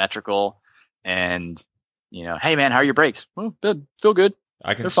all symmetrical. And hey man, how are your brakes? Well, good, feel good.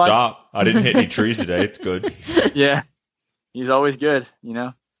 I can stop. I didn't hit any trees today. It's good. Yeah, he's always good.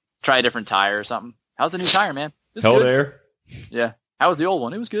 Try a different tire or something. How's the new tire, man? Held air. Yeah. How was the old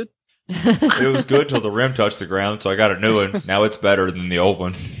one? It was good. It was good till the rim touched the ground, so I got a new one. Now it's better than the old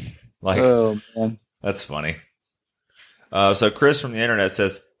one. Oh man, that's funny. So Chris from the internet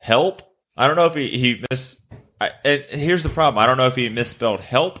says, "Help." I don't know if he and here's the problem. I don't know if he misspelled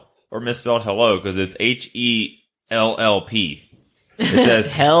help or misspelled hello because it's HELLP. It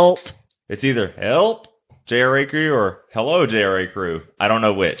says help. It's either help JRA crew or hello JRA crew. I don't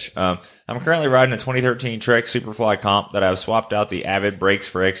know which. I'm currently riding a 2013 Trek Superfly comp that I've swapped out the Avid brakes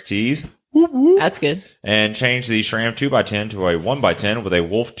for XTs. Whoop, whoop. That's good. And changed the SRAM 2x10 to a 1x10 with a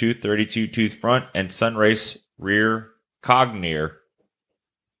Wolf Tooth 32 tooth front and Sunrace rear Cogneer.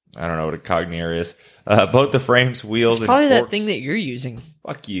 I don't know what a Cogneer is. Both the frames, wheels, it's probably and forks. That thing that you're using.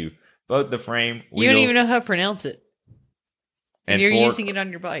 Fuck you. Both the frame, wheels. You don't even know how to pronounce it. And you're fork using it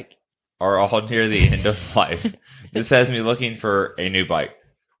on your bike. Are all near the end of life. This has me looking for a new bike.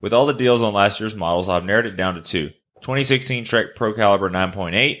 With all the deals on last year's models, I've narrowed it down to two. 2016 Trek Pro Caliber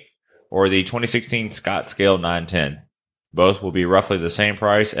 9.8 or the 2016 Scott Scale 910. Both will be roughly the same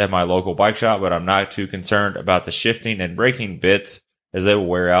price at my local bike shop, but I'm not too concerned about the shifting and braking bits as they will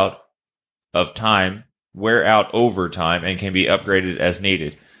wear out over time, and can be upgraded as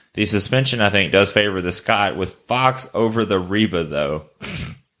needed. The suspension, I think, does favor the Scott with Fox over the Reba, though.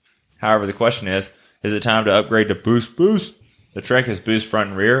 However, the question is it time to upgrade to Boost? The Trek is Boost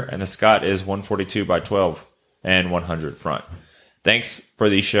front and rear, and the Scott is 142 by 12 and 100 front. Thanks for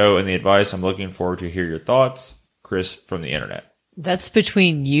the show and the advice. I'm looking forward to hear your thoughts. Chris from the internet. That's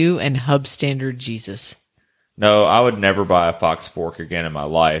between you and Hub Standard Jesus. No, I would never buy a Fox fork again in my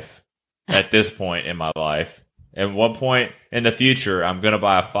life. At this point in my life. At one point in the future, I'm going to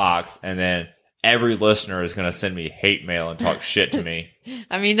buy a Fox, and then every listener is going to send me hate mail and talk shit to me.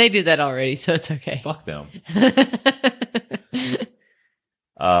 I mean, they do that already, so it's okay. Fuck them.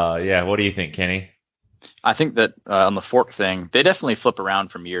 Yeah, what do you think, Kenny? I think that on the fork thing, they definitely flip around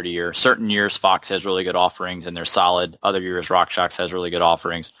from year to year. Certain years, Fox has really good offerings, and they're solid. Other years, RockShox has really good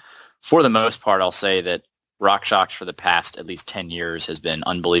offerings. For the most part, I'll say that RockShox for the past at least 10 years has been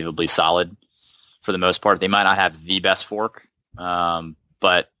unbelievably solid. For the most part, they might not have the best fork, and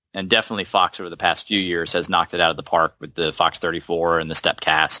definitely Fox over the past few years has knocked it out of the park with the Fox 34 and the step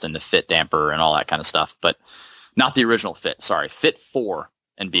cast and the Fit damper and all that kind of stuff, but not the original Fit. Sorry, Fit 4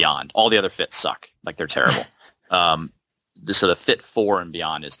 and beyond. All the other Fits suck. Like, they're terrible. So the Fit 4 and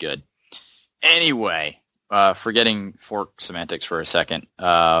beyond is good. Anyway, forgetting fork semantics for a second.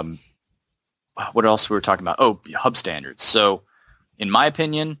 what else we were talking about? Oh, hub standards. So in my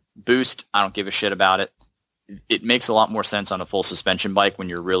opinion, boost, I don't give a shit about it. It makes a lot more sense on a full suspension bike when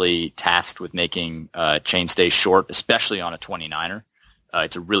you're really tasked with making chainstay short, especially on a 29er.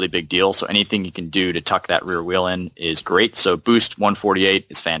 It's a really big deal. So anything you can do to tuck that rear wheel in is great. So boost 148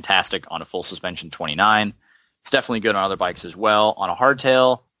 is fantastic on a full suspension 29. It's definitely good on other bikes as well. On a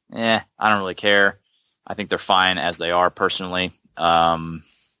hardtail, I don't really care. I think they're fine as they are personally. I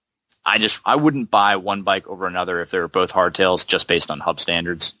wouldn't buy one bike over another if they were both hardtails just based on hub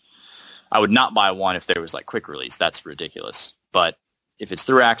standards. I would not buy one if there was like quick release. That's ridiculous. But if it's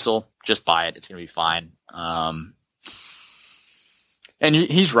through axle, just buy it. It's going to be fine. And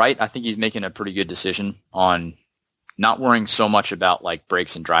he's right. I think he's making a pretty good decision on not worrying so much about like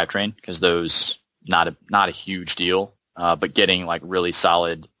brakes and drivetrain because those not a huge deal. But getting like really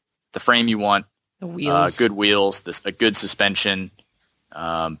solid, the frame you want, the wheels, good wheels, a good suspension.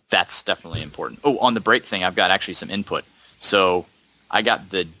 That's definitely important. Oh, on the brake thing, I've got actually some input. So I got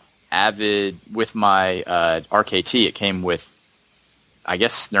the Avid with my RKT. It came with, I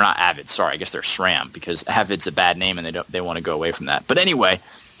guess they're not Avid. Sorry, I guess they're SRAM because Avid's a bad name and they want to go away from that. But anyway,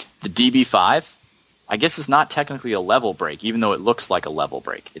 the DB5, I guess it's not technically a level brake, even though it looks like a level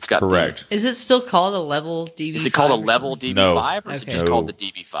brake. It's got Correct. Is it still called a level DB5? Is it called a level DB5 No. or is it Okay. just called the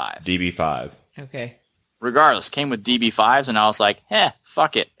DB5? DB5. Okay. Regardless, came with DB5s, and I was like,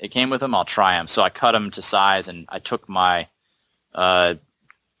 fuck it. It came with them. I'll try them. So I cut them to size, and I took my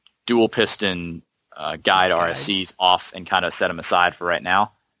dual piston guide RSCs off and kind of set them aside for right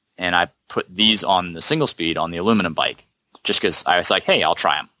now. And I put these on the single speed on the aluminum bike just because I was like, hey, I'll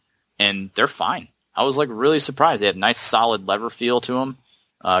try them. And they're fine. I was like really surprised. They have nice solid lever feel to them.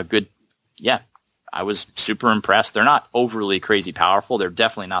 Good. Yeah, I was super impressed. They're not overly crazy powerful. They're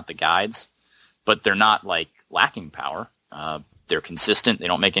definitely not the guides, but they're not like lacking power. They're consistent. They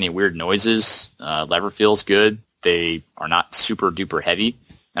don't make any weird noises. Lever feels good. They are not super duper heavy.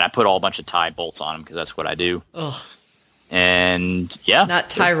 And I put all a bunch of tie bolts on them because that's what I do. Ugh. And yeah. Not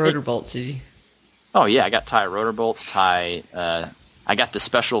tie rotor bolts, did you? Oh yeah, I got tie rotor bolts, I got the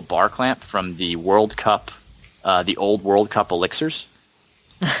special bar clamp from the World Cup, the old World Cup elixirs.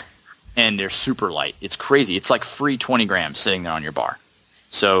 And they're super light. It's crazy. It's like free 20 grams sitting there on your bar.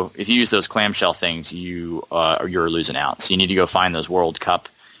 So if you use those clamshell things, you're losing out. So you need to go find those World Cup.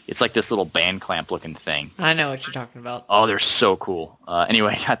 It's like this little band clamp looking thing. I know what you're talking about. Oh, they're so cool.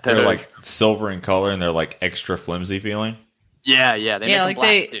 Anyway, I got those. They're like silver in color and they're like extra flimsy feeling. Yeah. They make them like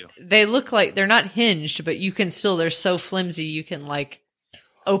black too. they look like they're not hinged, but you can still, they're so flimsy you can like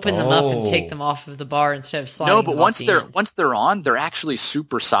open them up and take them off of the bar instead of sliding. No, but them once off the end. once they're on, they're actually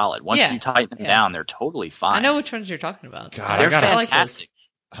super solid. Once Yeah. you tighten them Yeah. down, they're totally fine. I know which ones you're talking about. God, They're I gotta, like those. fantastic.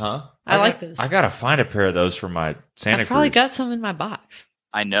 huh? I like those. I gotta find a pair of those for my Santa I probably Cruz. got some in my box.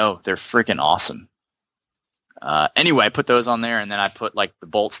 I know, they're freaking awesome. Anyway, I put those on there, and then I put like the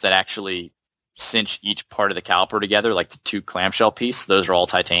bolts that actually cinch each part of the caliper together, like the two clamshell piece. Those are all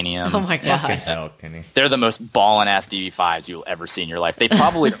titanium. Oh my Fucking god. hell, Kenny. They're the most ballin' ass DB5s you'll ever see in your life. They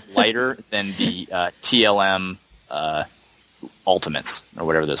probably are lighter than the TLM Ultimates or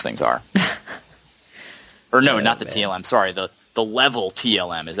whatever those things are. Or no, not the man. TLM. Sorry, the level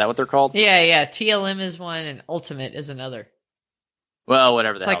TLM. Is that what they're called? Yeah. TLM is one and Ultimate is another. Well,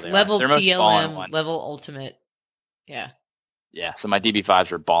 whatever the It's hell like they level are. They're most ballin' TLM, one. level Ultimate. Yeah. Yeah, so my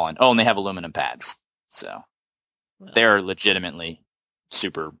DB5s are ballin'. Oh, and they have aluminum pads. So Well, they're legitimately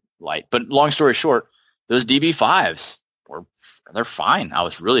super light. But long story short, those DB5s they're fine. I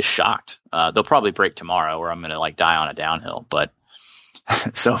was really shocked. They'll probably break tomorrow or I'm going to like die on a downhill, but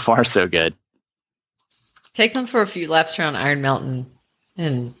so far so good. take them for a few laps around Iron Mountain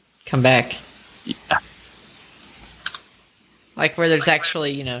and come back. Yeah. Like where there's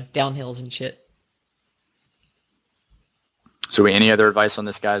actually, downhills and shit. So any other advice on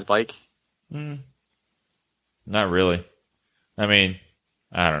this guy's bike? Not really. I mean,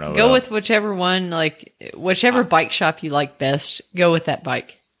 I don't know. Go with whichever one, like whichever bike shop you like best. Go with that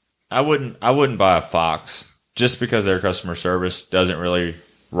bike. I wouldn't buy a Fox just because their customer service doesn't really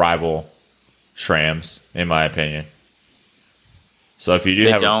rival SRAM's, in my opinion. So if you do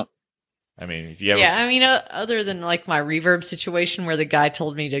They have, don't. if you have, Yeah, I mean, other than like my Reverb situation where the guy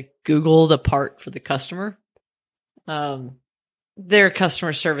told me to Google the part for the customer, their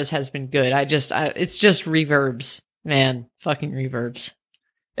customer service has been good. It's just Reverbs, man, fucking Reverbs.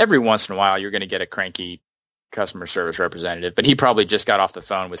 Every once in a while, you're going to get a cranky customer service representative, but he probably just got off the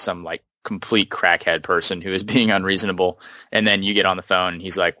phone with some like complete crackhead person who is being unreasonable. And then you get on the phone and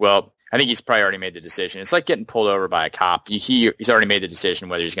he's like, well, I think he's probably already made the decision. It's like getting pulled over by a cop. He's already made the decision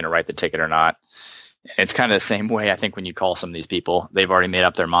whether he's going to write the ticket or not. It's kind of the same way, I think, when you call some of these people, they've already made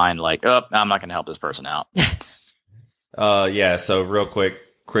up their mind, like, oh, I'm not going to help this person out. Yeah, so real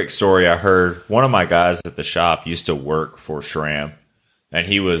quick story. I heard one of my guys at the shop used to work for SRAM, and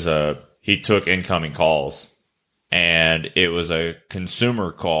he took incoming calls, and it was a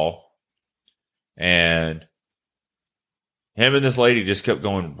consumer call, and him and this lady just kept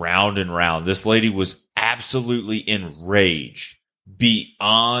going round and round. This lady was absolutely enraged,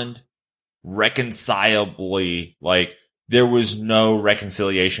 beyond reconcilably, like there was no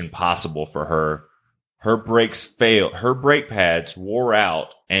reconciliation possible for her. Her brakes failed. Her brake pads wore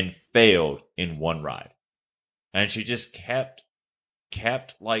out and failed in one ride. And she just kept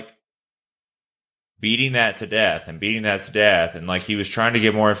like beating that to death. And like he was trying to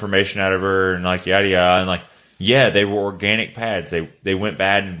get more information out of her and like yada yada. And like, yeah, they were organic pads. They went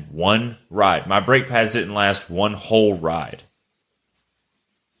bad in one ride. My brake pads didn't last one whole ride.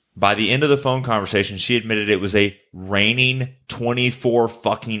 By the end of the phone conversation, she admitted it was a raining 24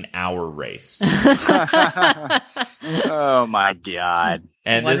 fucking hour race. Oh my God.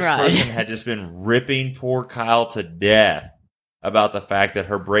 And One this ride. person had just been ripping poor Kyle to death about the fact that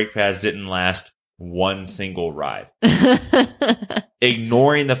her brake pads didn't last one single ride.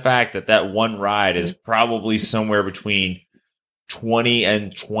 Ignoring the fact that one ride is probably somewhere between 20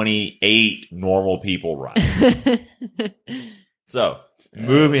 and 28 normal people rides. So,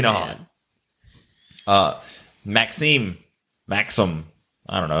 moving on. Maxim,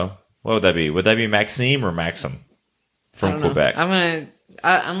 I don't know. What would that be? Would that be Maxime or Maxim I from don't know. Quebec?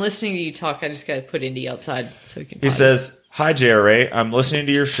 I'm listening to you talk. I just got to put Indy outside so we can. He pod. says, "Hi, JRA. I'm listening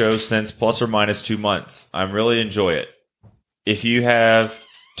to your show since plus or minus 2 months. I really enjoy it. If you have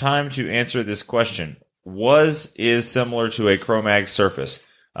time to answer this question, is similar to a Chromag Surface.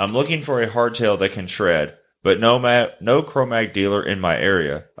 I'm looking for a hardtail that can shred, but no Chromag dealer in my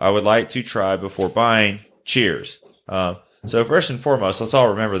area. I would like to try before buying. Cheers." So first and foremost, let's all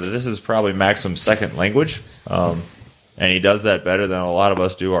remember that this is probably Maxim's second language, and he does that better than a lot of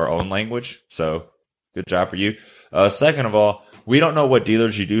us do our own language. So good job for you. Second of all, we don't know what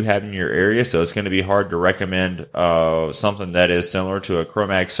dealers you do have in your area, so it's going to be hard to recommend something that is similar to a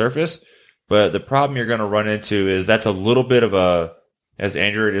Chromag Surface. But the problem you're going to run into is that's a little bit of a, as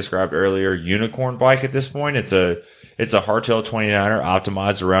Andrew described earlier, unicorn bike at this point. It's a hardtail 29er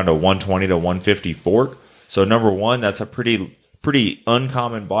optimized around a 120 to 150 fork. So number one, that's a pretty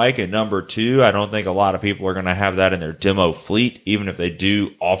uncommon bike. And number two, I don't think a lot of people are going to have that in their demo fleet, even if they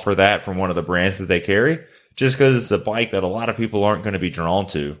do offer that from one of the brands that they carry, just because it's a bike that a lot of people aren't going to be drawn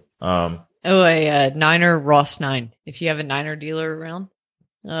to. a Niner Ross 9. If you have a Niner dealer around,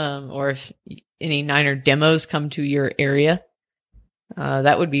 or if any Niner demos come to your area,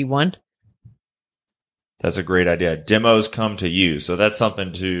 that would be one. That's a great idea. Demos come to you. So that's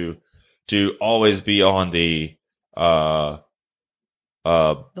something to always be on the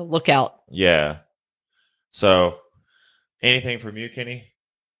lookout. Yeah. So anything from you, Kenny?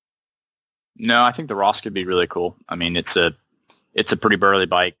 No, I think the Ross could be really cool. I mean, it's a pretty burly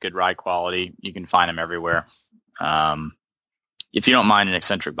bike, good ride quality. You can find them everywhere. If you don't mind an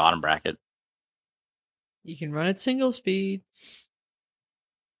eccentric bottom bracket. You can run it single speed.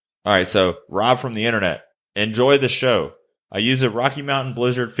 All right. So Rob from the internet, enjoy the show. I use a Rocky Mountain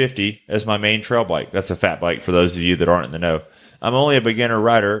Blizzard 50 as my main trail bike. That's a fat bike for those of you that aren't in the know. I'm only a beginner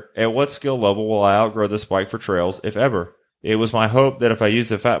rider. At what skill level will I outgrow this bike for trails, if ever? It was my hope that if I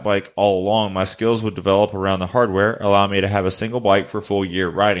used a fat bike all along, my skills would develop around the hardware, allow me to have a single bike for full year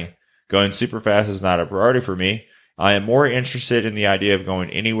riding. Going super fast is not a priority for me. I am more interested in the idea of going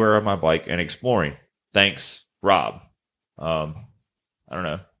anywhere on my bike and exploring. Thanks, Rob. I don't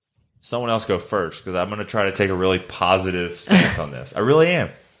know. Someone else go first, because I'm going to try to take a really positive stance on this. I really am.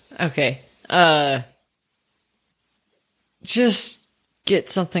 Okay. Just get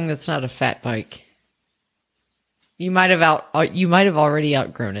something that's not a fat bike. You might have already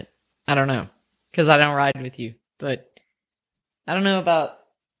outgrown it. I don't know, because I don't ride with you. But I don't know about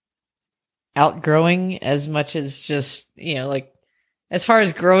outgrowing as much as just, like as far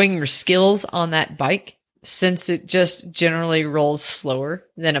as growing your skills on that bike, since it just generally rolls slower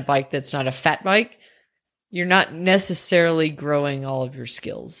than a bike that's not a fat bike, you're not necessarily growing all of your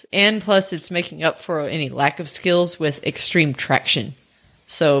skills. And plus, it's making up for any lack of skills with extreme traction.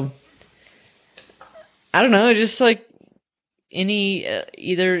 So, I don't know, just like any,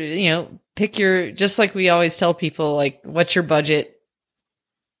 either, pick your, just like we always tell people, like, what's your budget?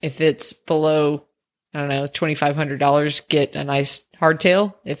 If it's below, I don't know, $2,500, get a nice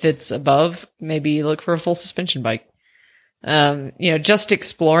hardtail. If it's above, maybe look for a full suspension bike. Just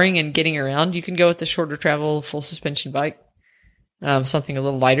exploring and getting around, you can go with the shorter travel full suspension bike. Something a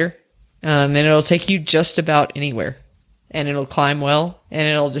little lighter. And it'll take you just about anywhere. And it'll climb well, and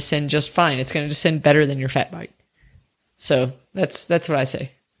it'll descend just fine. It's going to descend better than your fat bike. So that's what I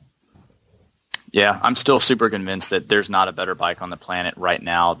say. Yeah, I'm still super convinced that there's not a better bike on the planet right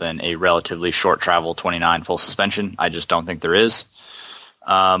now than a relatively short travel 29 full suspension. I just don't think there is.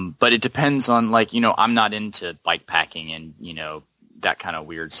 But it depends on, like, I'm not into bike packing and, that kind of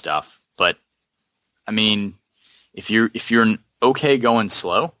weird stuff. But I mean, if you're okay going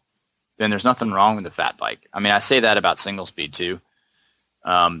slow, then there's nothing wrong with the fat bike. I mean, I say that about single speed too.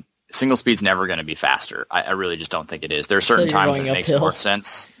 Single speed's never going to be faster. I really just don't think it is. There are certain times when it makes more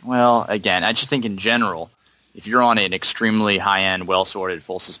sense. Well, again, I just think in general, if you're on an extremely high-end, well-sorted,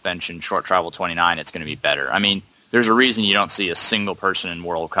 full suspension, short travel 29, it's going to be better. I mean, there's a reason you don't see a single person in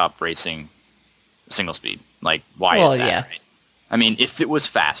World Cup racing single speed. Like, why is that? Yeah. Right? I mean, if it was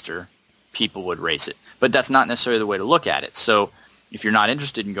faster, people would race it. But that's not necessarily the way to look at it. So if you're not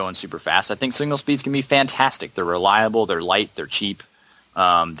interested in going super fast, I think single speeds can be fantastic. They're reliable, they're light, they're cheap.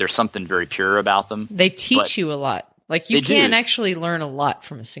 There's something very pure about them. They teach you a lot. Like, you can actually learn a lot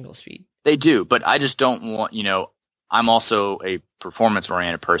from a single speed. They do, but I just don't want, I'm also a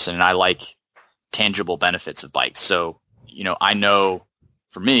performance-oriented person, and I like tangible benefits of bikes. So, I know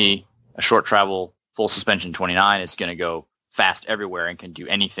for me, a short travel full suspension 29 is going to go fast everywhere and can do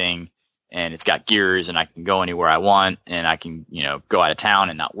anything. And it's got gears, and I can go anywhere I want, and I can, go out of town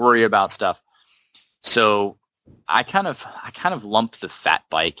and not worry about stuff. So I kind of lump the fat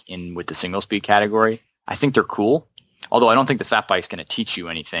bike in with the single speed category. I think they're cool, although I don't think the fat bike's going to teach you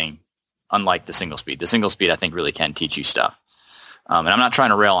anything, unlike the single speed. The single speed, I think, really can teach you stuff. And I'm not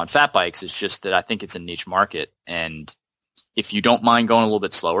trying to rail on fat bikes. It's just that I think it's a niche market, and if you don't mind going a little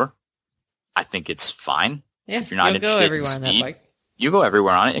bit slower, I think it's fine. Yeah, if you're not interested in speed, on that bike. You go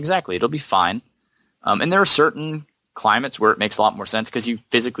everywhere on it. Exactly. It'll be fine. And there are certain climates where it makes a lot more sense because you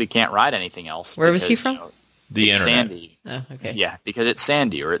physically can't ride anything else. Where was he from? The internet. Sandy. Oh, okay. Yeah, because it's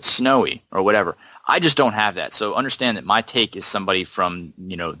sandy or it's snowy or whatever. I just don't have that. So understand that my take is somebody from,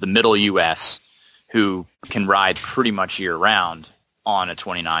 the middle U.S. who can ride pretty much year round on a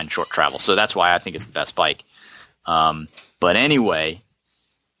 29 short travel. So that's why I think it's the best bike. But anyway,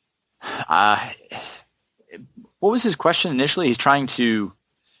 what was his question initially? He's trying to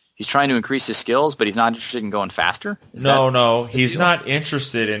increase his skills, but he's not interested in going faster? No. He's not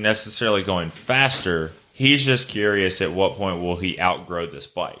interested in necessarily going faster. He's just curious at what point will he outgrow this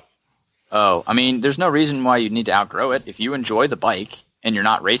bike. Oh, I mean, there's no reason why you need to outgrow it. If you enjoy the bike and you're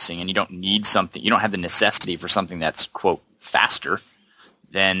not racing and you don't need something, you don't have the necessity for something that's, quote, faster,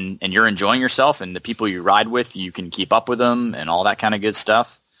 and you're enjoying yourself and the people you ride with, you can keep up with them and all that kind of good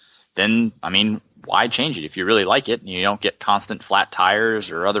stuff, then, I mean, why change it? If you really like it and you don't get constant flat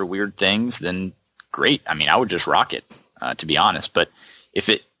tires or other weird things, then great. I mean, I would just rock it, to be honest. But if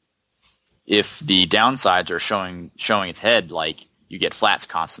the downsides are showing its head, like you get flats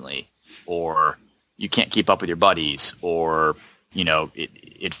constantly, or you can't keep up with your buddies, or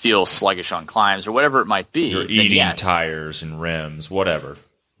it feels sluggish on climbs, or whatever it might be, you're eating tires and rims, whatever.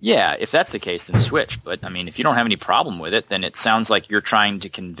 Yeah, if that's the case, then switch. But I mean, if you don't have any problem with it, then it sounds like you're trying to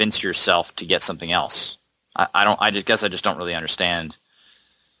convince yourself to get something else. I just don't really understand.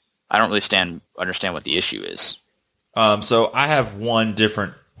 I don't really understand what the issue is. So I have one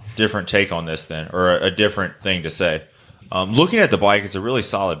different take on this then, or a different thing to say. Looking at the bike, it's a really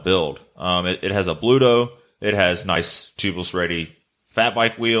solid build. It has a Bluto. It has nice tubeless ready fat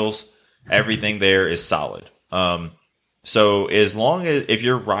bike wheels. Everything there is solid. So as long as if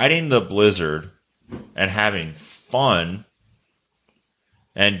you're riding the Blizzard and having fun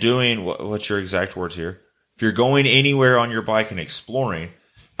and doing what's your exact words here? If you're going anywhere on your bike and exploring,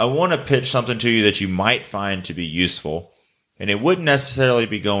 I want to pitch something to you that you might find to be useful. And it wouldn't necessarily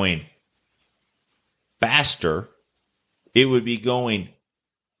be going faster. It would be going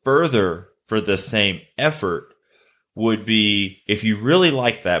further for the same effort. Would be if you really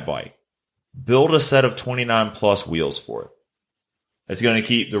like that bike, build a set of 29 plus wheels for it. It's going to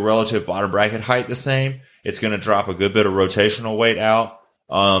keep the relative bottom bracket height the same. It's going to drop a good bit of rotational weight out.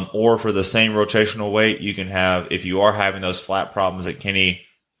 Or for the same rotational weight, you can have, if you are having those flat problems that Kenny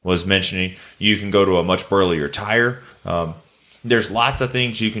was mentioning, you can go to a much burlier tire. There's lots of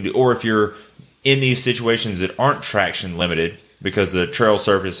things you can do. Or if you're in these situations that aren't traction limited, because the trail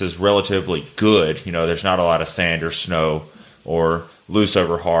surface is relatively good, there's not a lot of sand or snow or loose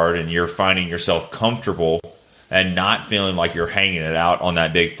over hard, and you're finding yourself comfortable and not feeling like you're hanging it out on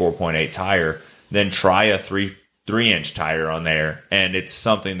that big 4.8 tire, then try a 3-inch tire on there, and it's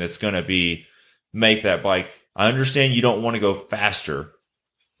something that's going to make that bike. I understand you don't want to go faster,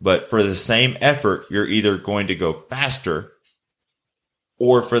 but for the same effort, you're either going to go faster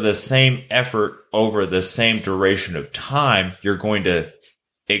or for the same effort over the same duration of time, you're going to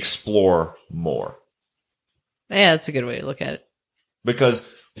explore more. Yeah, that's a good way to look at it. Because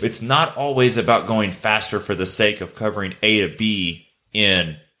it's not always about going faster for the sake of covering A to B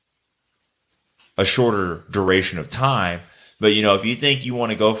in a shorter duration of time. But, if you think you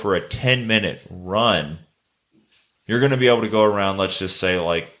want to go for a 10-minute run, you're going to be able to go around, let's just say,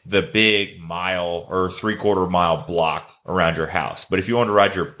 like the big mile or 3/4 mile block around your house. But if you want to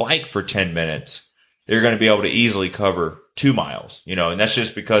ride your bike for 10 minutes, you're going to be able to easily cover 2 miles, and that's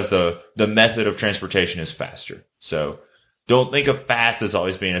just because the method of transportation is faster. So don't think of fast as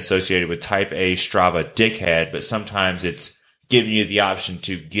always being associated with type A Strava dickhead, but sometimes it's giving you the option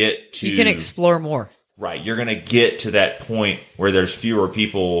to get to... You can explore more. Right. You're going to get to that point where there's fewer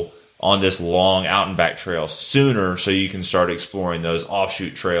people on this long out and back trail sooner, so you can start exploring those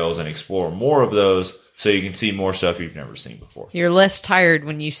offshoot trails and explore more of those so you can see more stuff you've never seen before. You're less tired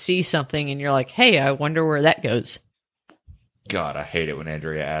when you see something and you're like, hey, I wonder where that goes. God, I hate it when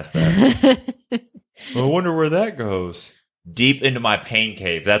Andrea asks that. I wonder where that goes. Deep into my pain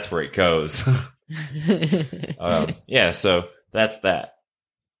cave, that's where it goes. Yeah, so that's that.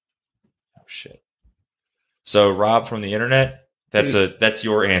 Oh, shit. So, Rob from the internet, that's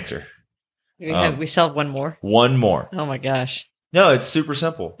your answer. We still have one more? One more. Oh, my gosh. No, it's super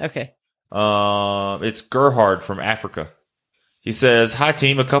simple. Okay. It's Gerhard from Africa. He says, hi,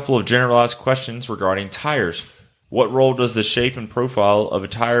 team. A couple of generalized questions regarding tires. What role does the shape and profile of a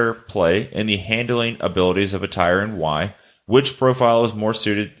tire play in the handling abilities of a tire, and why? Which profile is more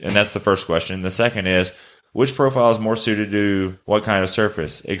suited? And that's the first question. The second is, which profile is more suited to what kind of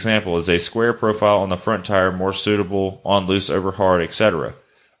surface? Example, is a square profile on the front tire more suitable on loose over hard, etc.?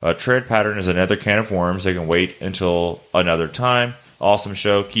 Tread pattern is another can of worms. They can wait until another time. Awesome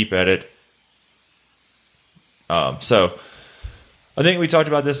show. Keep at it. So I think we talked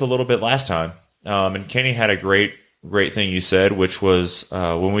about this a little bit last time. And Kenny had a great thing you said, which was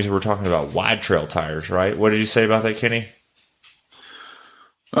when we were talking about wide trail tires, right? What did you say about that, Kenny?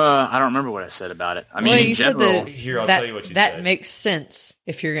 I don't remember what I said about it. I mean, well, in general, here, I'll tell you what you said. That makes sense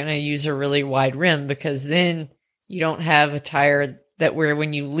if you're going to use a really wide rim, because then you don't have a tire that where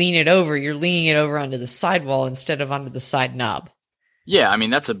when you lean it over, you're leaning it over onto the sidewall instead of onto the side knob. Yeah, I mean,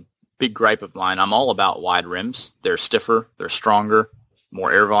 that's a big gripe of mine. I'm all about wide rims. They're stiffer, they're stronger,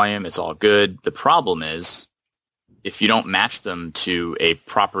 more air volume. It's all good. The problem is if you don't match them to a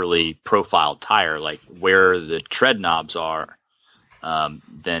properly profiled tire, like where the tread knobs are,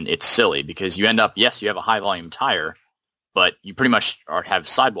 then it's silly, because you end up, yes, you have a high volume tire, but you pretty much have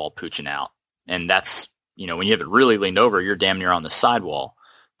sidewall pooching out. And that's, when you have it really leaned over, you're damn near on the sidewall.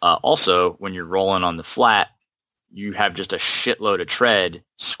 Also, when you're rolling on the flat, you have just a shitload of tread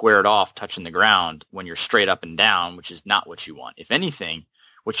squared off touching the ground when you're straight up and down, which is not what you want. If anything,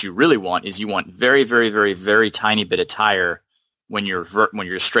 what you really want is you want very, very, very, very tiny bit of tire when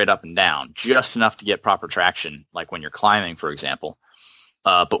you're straight up and down, just enough to get proper traction, like when you're climbing, for example.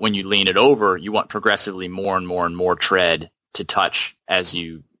 But when you lean it over, you want progressively more and more and more tread to touch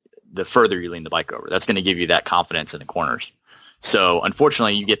the further you lean the bike over. That's going to give you that confidence in the corners. So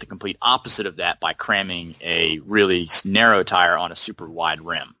unfortunately, you get the complete opposite of that by cramming a really narrow tire on a super wide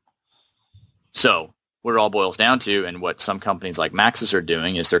rim. So what it all boils down to, and what some companies like Maxxis are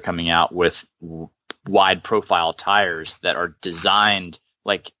doing, is they're coming out with wide profile tires that are designed,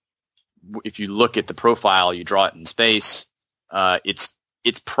 like if you look at the profile, you draw it in space,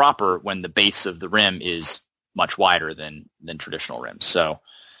 it's proper when the base of the rim is much wider than traditional rims. So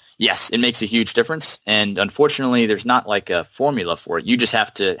yes, it makes a huge difference. And unfortunately, there's not like a formula for it. You just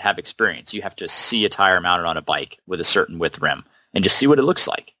have to have experience. You have to see a tire mounted on a bike with a certain width rim and just see what it looks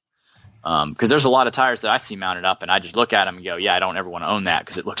like. Because there's a lot of tires that I see mounted up and I just look at them and go, yeah, I don't ever want to own that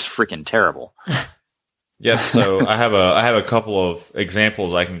because it looks freaking terrible. Yep. So I have a couple of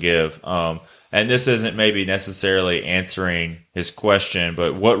examples I can give. And this isn't maybe necessarily answering his question,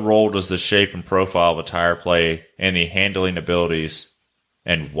 but what role does the shape and profile of a tire play in the handling abilities,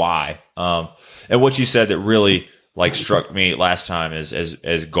 and why? And what you said that really struck me last time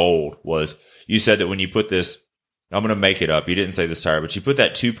as gold was, you said that when you put this, I'm going to make it up, you didn't say this tire, but you put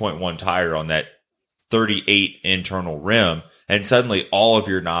that 2.1 tire on that 38 internal rim, and suddenly all of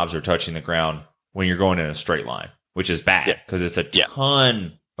your knobs are touching the ground when you're going in a straight line, which is bad because it's a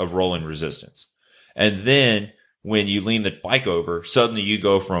ton of rolling resistance. And then when you lean the bike over, suddenly you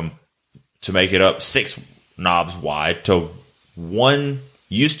go from, to make it up, 6 knobs wide to one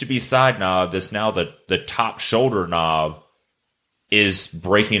used to be side knob that's now the top shoulder knob is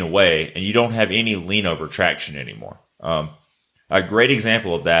breaking away, and you don't have any lean over traction anymore. A great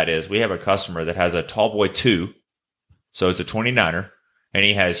example of that is we have a customer that has a Tallboy 2, so it's a 29er, and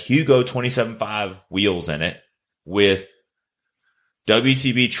he has Hugo 27.5 wheels in it with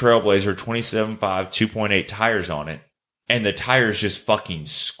WTB Trailblazer 27.5 2.8 tires on it, and the tire's just fucking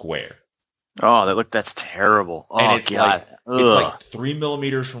square. Oh, that's terrible. Oh, and it's God. It's like 3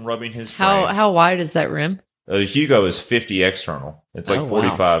 millimeters from rubbing his frame. How wide is that rim? The Hugo is 50 external. It's like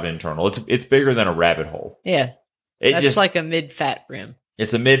 45 internal. It's bigger than a rabbit hole. Yeah. That's like a mid-fat rim.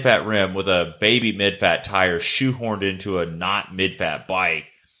 It's a mid-fat rim with a baby mid-fat tire shoehorned into a not mid-fat bike,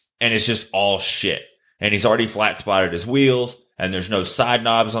 and it's just all shit. And he's already flat-spotted his wheels, and there's no side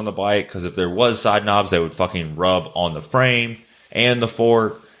knobs on the bike, because if there was side knobs, they would fucking rub on the frame and the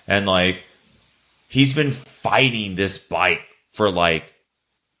fork. And, like, he's been fighting this bike for, like,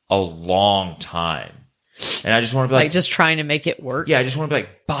 a long time. And I just want to be like, just trying to make it work. Yeah, I just want to be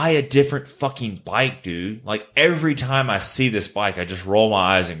like, buy a different fucking bike, dude. Like, every time I see this bike, I just roll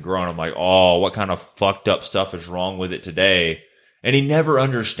my eyes and groan. I'm like, oh, what kind of fucked up stuff is wrong with it today? And he never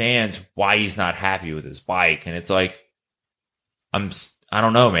understands why he's not happy with his bike. And it's like, I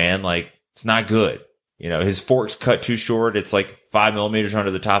don't know, man. Like, it's not good. You know, his fork's cut too short. It's like 5 millimeters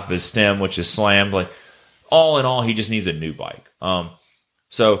under the top of his stem, which is slammed. Like, all in all, he just needs a new bike.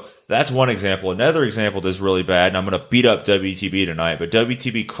 So that's one example. Another example that's really bad, and I'm going to beat up WTB tonight, but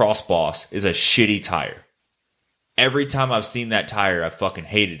WTB Cross Boss is a shitty tire. Every time I've seen that tire, I've fucking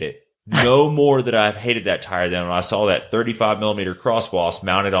hated it. No more that I've hated that tire than when I saw that 35 millimeter Cross Boss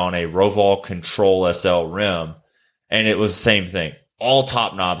mounted on a Roval Control SL rim, and it was the same thing. All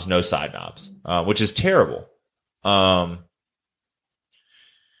top knobs, no side knobs, which is terrible.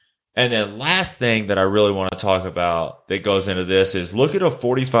 And then last thing that I really want to talk about that goes into this is look at a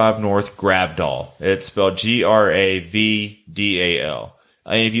 45 North Gravdal. It's spelled Gravdal.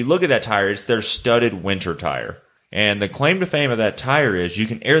 And if you look at that tire, it's their studded winter tire. And the claim to fame of that tire is you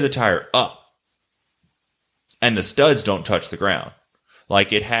can air the tire up and the studs don't touch the ground.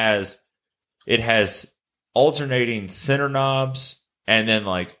 Like it has alternating center knobs and then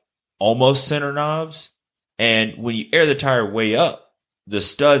like almost center knobs. And when you air the tire way up, the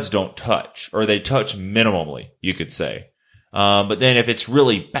studs don't touch, or they touch minimally, you could say. But then if it's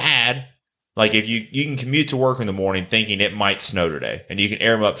really bad, like if you can commute to work in the morning thinking it might snow today, and you can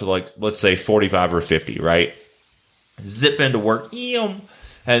air them up to like, let's say 45 or 50, right? Zip into work, and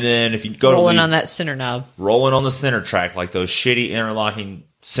then if you go rolling on that center knob, rolling on the center track, like those shitty interlocking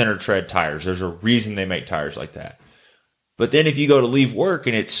center tread tires. There's a reason they make tires like that. But then if you go to leave work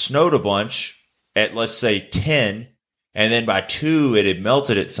and it snowed a bunch at, let's say 10, and then by 2, it had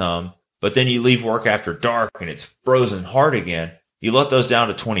melted it some, but then you leave work after dark and it's frozen hard again, you let those down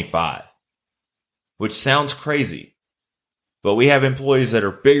to 25, which sounds crazy. But we have employees that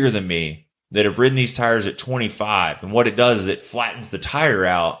are bigger than me that have ridden these tires at 25, and what it does is it flattens the tire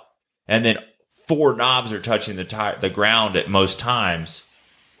out, and then 4 knobs are touching the ground at most times,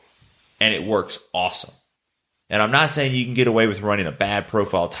 and it works awesome. And I'm not saying you can get away with running a bad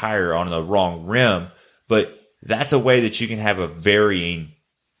profile tire on the wrong rim, but that's a way that you can have a varying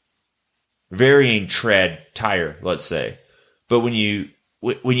tread tire, let's say. But when you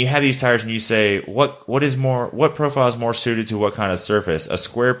have these tires and you say what profile is more suited to what kind of surface, a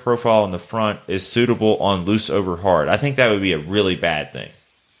square profile in the front is suitable on loose over hard. I think that would be a really bad thing.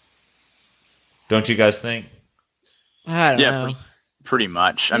 Don't you guys think? I don't know. Pretty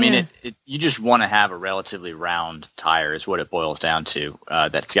much. I mean, you just want to have a relatively round tire is what it boils down to.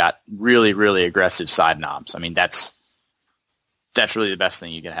 That's got really, really aggressive side knobs. I mean, that's really the best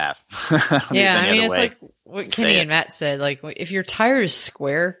thing you can have. Yeah, I mean, it's like what Kenny and Matt said. Like, if your tire is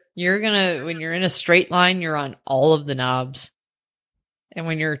square, when you're in a straight line, you're on all of the knobs. And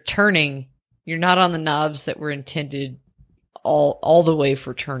when you're turning, you're not on the knobs that were intended all the way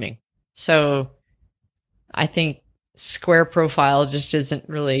for turning. So I think square profile just isn't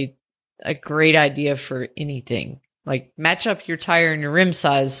really a great idea for anything. Like, match up your tire and your rim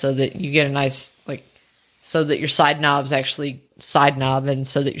size so that you get a nice, like, so that your side knobs actually side knob and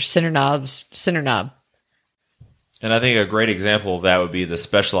so that your center knobs center knob. And I think a great example of that would be the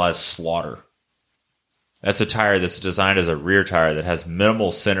Specialized Slaughter. That's a tire that's designed as a rear tire that has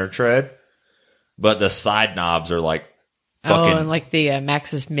minimal center tread, but the side knobs are like fucking... Oh, and like the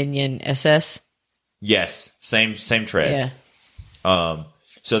Maxxis Minion SS? Yes, same tread. Yeah.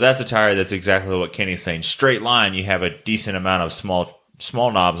 So that's a tire that's exactly what Kenny's saying. Straight line, you have a decent amount of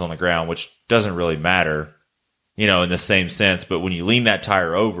small knobs on the ground, which doesn't really matter, in the same sense. But when you lean that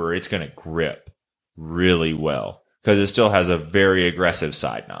tire over, it's going to grip really well because it still has a very aggressive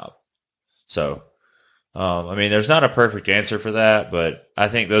side knob. So, I mean, there's not a perfect answer for that, but I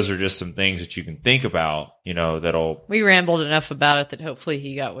think those are just some things that you can think about, that'll... We rambled enough about it that hopefully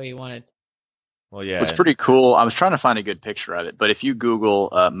he got what he wanted. Well, yeah. What's pretty cool, I was trying to find a good picture of it, but if you Google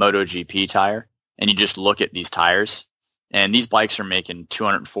MotoGP tire and you just look at these tires, and these bikes are making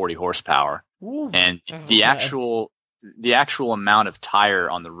 240 horsepower, and the actual amount of tire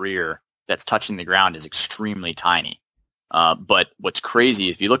on the rear that's touching the ground is extremely tiny. But what's crazy,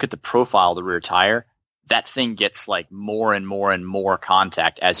 if you look at the profile of the rear tire, that thing gets like more and more and more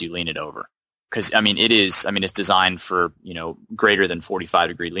contact as you lean it over. Because it's designed for, greater than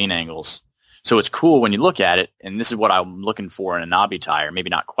 45-degree lean angles. So it's cool when you look at it, and this is what I'm looking for in a knobby tire, maybe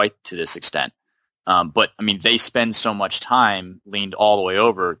not quite to this extent. But they spend so much time leaned all the way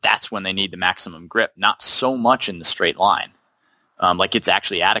over. That's when they need the maximum grip, not so much in the straight line. Like it's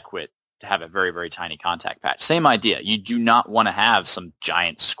actually adequate to have a very, very tiny contact patch. Same idea. You do not want to have some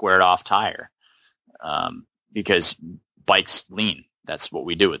giant squared off tire, because bikes lean. That's what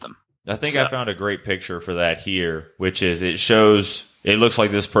we do with them. I think I found a great picture for that here, which is it looks like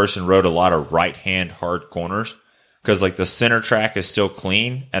this person rode a lot of right-hand hard corners, because like the center track is still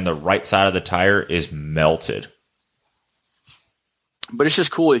clean and the right side of the tire is melted. But it's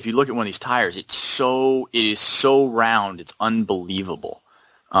just cool if you look at one of these tires. It is so round, it's unbelievable.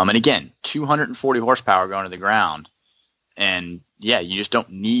 And again, 240 horsepower going to the ground, and yeah, you just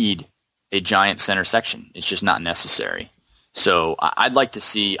don't need a giant center section. It's just not necessary. So I'd like to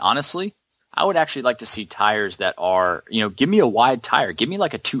see, honestly, I would actually like to see tires that are, give me a wide tire. Give me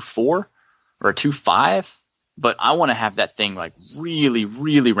like a 2.4 or a 2.5, but I want to have that thing like really,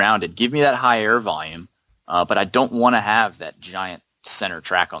 really rounded. Give me that high air volume, but I don't want to have that giant center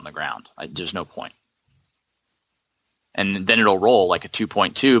track on the ground. There's no point. And then it'll roll like a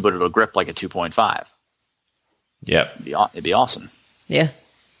 2.2, but it'll grip like a 2.5. Yep. It'd be awesome. Yeah.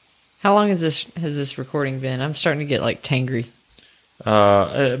 How long has this recording been? I'm starting to get like tangry.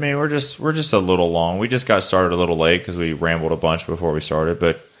 We're just a little long. We just got started a little late because we rambled a bunch before we started,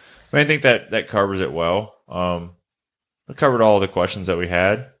 but I think that covers it well. We covered all the questions that we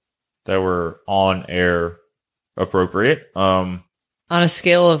had that were on air appropriate. On a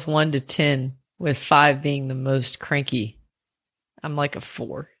scale of 1 to 10, with 5 being the most cranky, I'm like a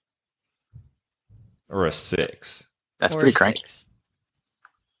 4 or a 6. That's pretty cranky. 6.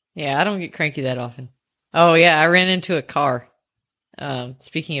 Yeah, I don't get cranky that often. Oh, yeah, I ran into a car.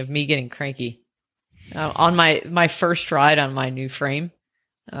 Speaking of me getting cranky, on my first ride on my new frame,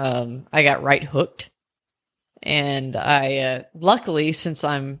 I got right hooked. And I, luckily,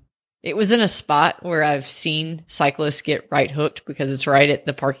 it was in a spot where I've seen cyclists get right hooked because it's right at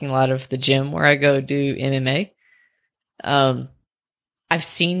the parking lot of the gym where I go do MMA. I've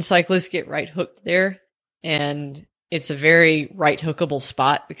seen cyclists get right hooked there, and it's a very right hookable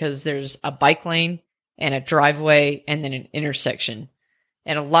spot because there's a bike lane and a driveway and then an intersection.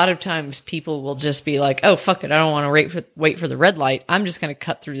 And a lot of times people will just be like, oh, fuck it, I don't want to wait for the red light. I'm just going to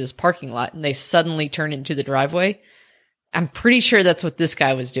cut through this parking lot. And they suddenly turn into the driveway. I'm pretty sure that's what this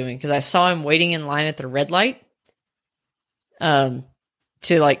guy was doing because I saw him waiting in line at the red light to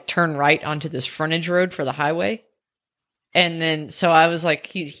like turn right onto this frontage road for the highway. And then, so I was like,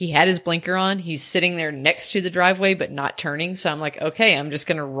 he had his blinker on. He's sitting there next to the driveway, but not turning. So I'm like, okay, I'm just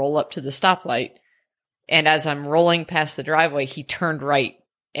going to roll up to the stoplight. And as I'm rolling past the driveway, he turned right.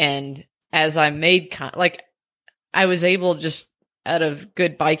 And as I made, I was able, just out of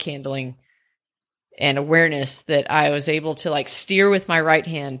good bike handling and awareness, that I was able to like steer with my right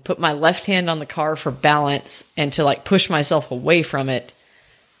hand, put my left hand on the car for balance, and to like push myself away from it.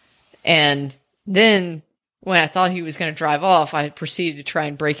 And then when I thought he was going to drive off, I proceeded to try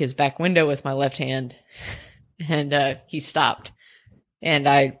and break his back window with my left hand. And he stopped. And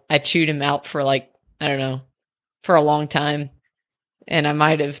I chewed him out for like, I don't know, for a long time. And I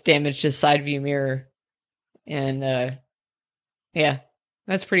might have damaged his side view mirror. And yeah,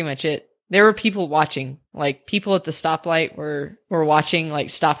 that's pretty much it. There were people watching. Like, people at the stoplight were watching, like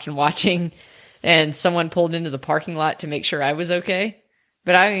stopped and watching. And someone pulled into the parking lot to make sure I was okay.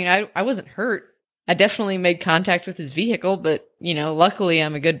 But I mean, I wasn't hurt. I definitely made contact with his vehicle, but, luckily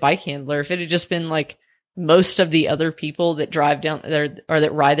I'm a good bike handler. If it had just been like most of the other people that drive down there or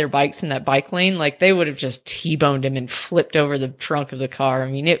that ride their bikes in that bike lane, like they would have just T-boned him and flipped over the trunk of the car. I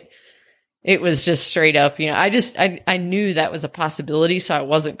mean, it was just straight up, I knew that was a possibility, so I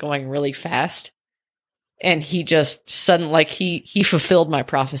wasn't going really fast. And he just suddenly, like, he fulfilled my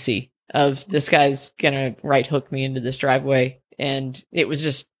prophecy of this guy's gonna right hook me into this driveway. And it was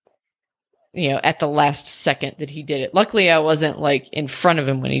just, at the last second that he did it. Luckily, I wasn't like in front of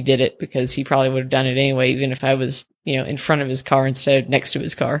him when he did it, because he probably would have done it anyway, even if I was, in front of his car instead of next to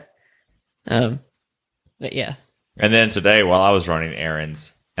his car. But yeah. And then today, while I was running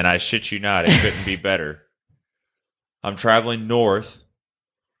errands, and I shit you not, it couldn't be better. I'm traveling north,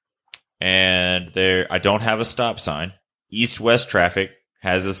 and I don't have a stop sign. East-west traffic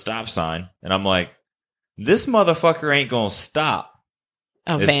has a stop sign, and I'm like, this motherfucker ain't gonna stop.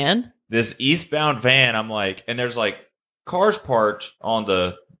 Van? This eastbound van, I'm like, and there's like cars parked on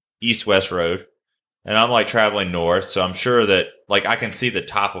the east-west road, and I'm like traveling north, so I'm sure that like I can see the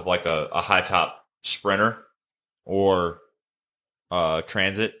top of like a high-top Sprinter or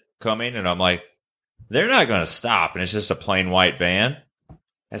Transit coming, and I'm like, they're not gonna stop, and it's just a plain white van.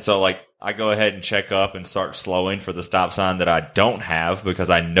 And so like I go ahead and check up and start slowing for the stop sign that I don't have because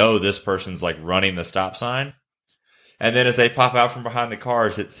I know this person's like running the stop sign. And then as they pop out from behind the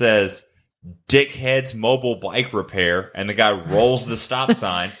cars, it says Dickhead's Mobile Bike Repair. And the guy rolls the stop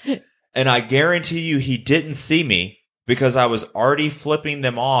sign. And I guarantee you he didn't see me because I was already flipping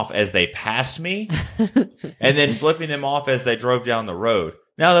them off as they passed me and then flipping them off as they drove down the road.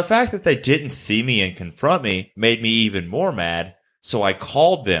 Now, the fact that they didn't see me and confront me made me even more mad. So I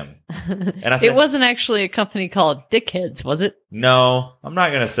called them. And I said, it wasn't actually a company called Dickheads, was it? No, I'm not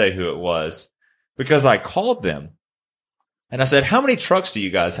going to say who it was because I called them and I said, how many trucks do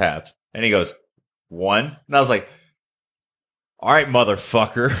you guys have? And he goes, 1. And I was like, all right,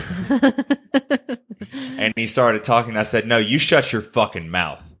 motherfucker. And he started talking. I said, no, you shut your fucking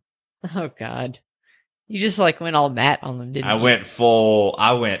mouth. Oh, God. You just like went all Matt on them, didn't you? I went full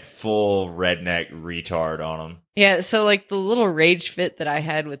redneck retard on them. Yeah, so like the little rage fit that I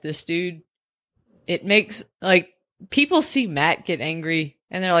had with this dude, it makes like people see Matt get angry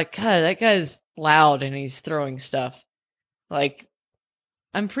and they're like, God, that guy's loud and he's throwing stuff. Like,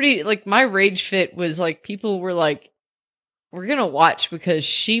 I'm pretty, like, my rage fit was like, people were like, we're going to watch because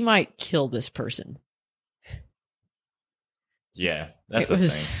she might kill this person. Yeah, that's the thing.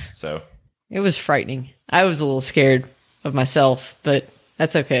 So it was frightening. I was a little scared of myself, but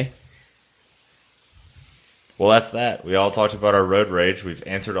that's okay. Well, that's that. We all talked about our road rage. We've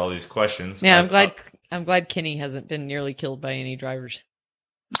answered all these questions. Yeah, I'm glad Kenny hasn't been nearly killed by any drivers.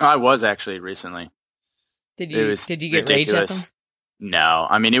 I was actually recently. Did you get ridiculous. rage at them? No,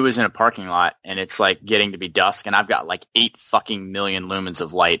 I mean, it was in a parking lot and it's like getting to be dusk and I've got like 8 fucking million lumens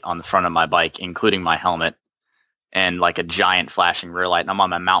of light on the front of my bike, including my helmet and like a giant flashing rear light. And I'm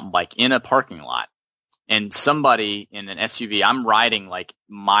on my mountain bike in a parking lot. And somebody in an SUV, I'm riding like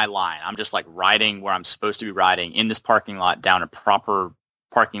my line. I'm just like riding where I'm supposed to be riding in this parking lot down a proper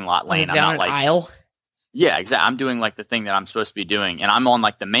parking lot lane. Down I'm not an like aisle? Yeah, exactly. I'm doing like the thing that I'm supposed to be doing. And I'm on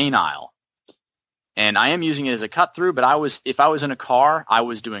like the main aisle. And I am using it as a cut through, but if I was in a car, I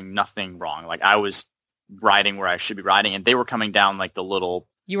was doing nothing wrong. Like I was riding where I should be riding and they were coming down like the little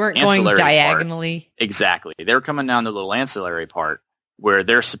You weren't going diagonally. Part. Exactly. They were coming down the little ancillary part where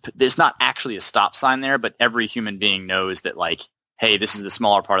there's not actually a stop sign there, but every human being knows that like, hey, this is the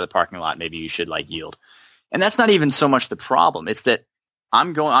smaller part of the parking lot. Maybe you should like yield. And that's not even so much the problem. It's that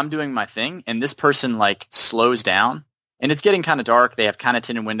I'm doing my thing and this person like slows down and it's getting kind of dark. They have kind of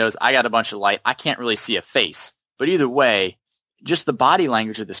tinted windows. I got a bunch of light. I can't really see a face, but either way, just the body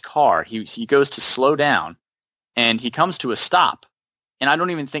language of this car, he goes to slow down and he comes to a stop and I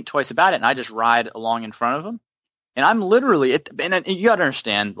don't even think twice about it. And I just ride along in front of him. And I'm literally, and you got to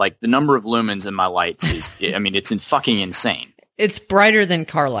understand, like the number of lumens in my lights is, I mean, it's fucking insane. It's brighter than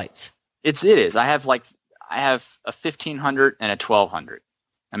car lights. It is. I have a 1500 and a 1200.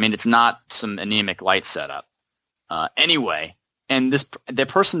 I mean, it's not some anemic light setup. Anyway, and the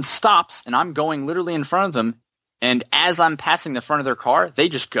person stops and I'm going literally in front of them. And as I'm passing the front of their car, they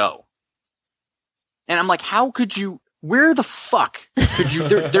just go. And I'm like, how could you? Where the fuck could you?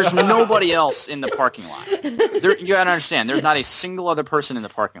 There's nobody else in the parking lot. You gotta understand. There's not a single other person in the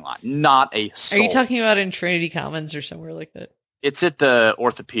parking lot. Not a soul. Are you talking about in Trinity Commons or somewhere like that? It's at the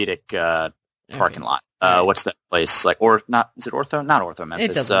orthopedic parking lot. Right. What's that place? Like, or not? Is it Ortho? Not Ortho Memphis.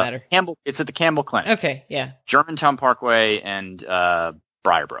 It doesn't matter. Campbell. It's at the Campbell Clinic. Okay, yeah. Germantown Parkway and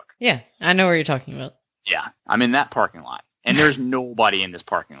Briarbrook. Yeah, I know where you're talking about. Yeah, I'm in that parking lot, and there's nobody in this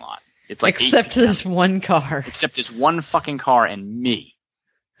parking lot. It's like except this one car. Except this one fucking car and me.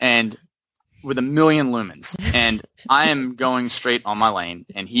 And with a million lumens. And I am going straight on my lane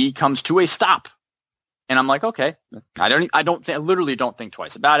and he comes to a stop. And I'm like, okay. I literally don't think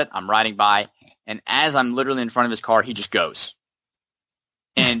twice about it. I'm riding by and as I'm literally in front of his car, he just goes.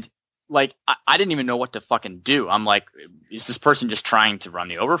 And like I didn't even know what to fucking do. I'm like, is this person just trying to run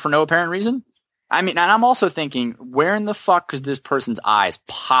me over for no apparent reason? I mean, and I'm also thinking, where in the fuck could this person's eyes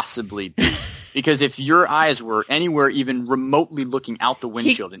possibly be? Because if your eyes were anywhere even remotely looking out the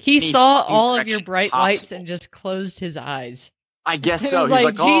windshield, he saw all of your bright lights and just closed his eyes. I guess so. He's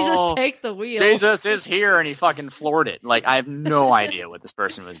like, Jesus, take the wheel. Jesus is here, and he fucking floored it. Like, I have no idea what this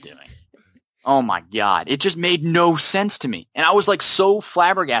person was doing. Oh my God. It just made no sense to me. And I was like so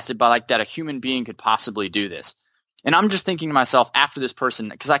flabbergasted by like that a human being could possibly do this. And I'm just thinking to myself after this person,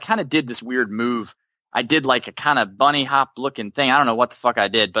 because I kind of did this weird move. I did like a kind of bunny hop looking thing. I don't know what the fuck I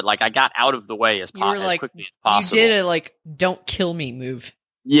did, but like I got out of the way as quickly as possible. You did a like don't kill me move.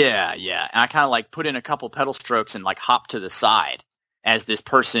 Yeah. And I kind of like put in a couple pedal strokes and like hop to the side as this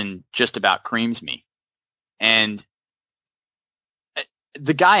person just about creams me. And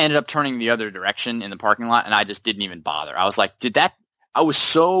the guy ended up turning the other direction in the parking lot, and I just didn't even bother. I was like, I was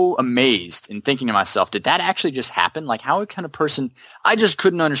so amazed and thinking to myself, did that actually just happen? Like, how kind of person, I just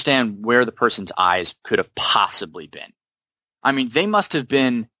couldn't understand where the person's eyes could have possibly been. I mean, they must have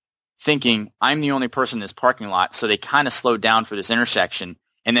been thinking, I'm the only person in this parking lot, so they kind of slowed down for this intersection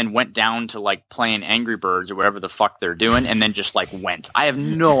and then went down to like playing Angry Birds or whatever the fuck they're doing, and then just like went. I have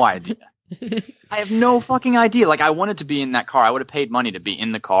no idea. I have no fucking idea. Like, I wanted to be in that car. I would have paid money to be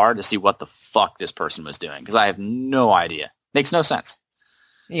in the car to see what the fuck this person was doing, because I have no idea. Makes no sense.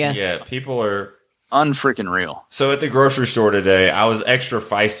 Yeah, people are unfreaking real. So at the grocery store today, I was extra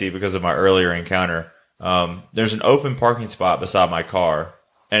feisty because of my earlier encounter. There's an open parking spot beside my car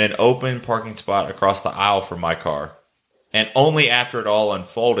and an open parking spot across the aisle from my car. And only after it all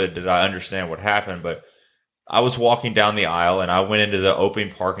unfolded did I understand what happened, but I was walking down the aisle and I went into the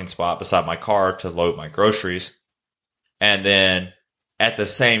open parking spot beside my car to load my groceries. And then at the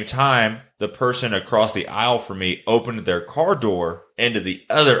same time, the person across the aisle from me opened their car door into the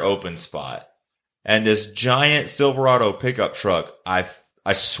other open spot. And this giant Silverado pickup truck, I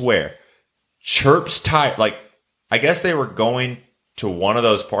swear, chirps tire. Like, I guess they were going to one of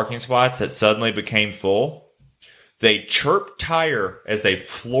those parking spots that suddenly became full. They chirped tire as they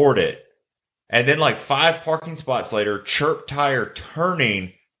floored it. And then like 5 parking spots later, chirp tire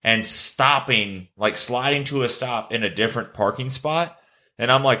turning and stopping, like sliding to a stop in a different parking spot.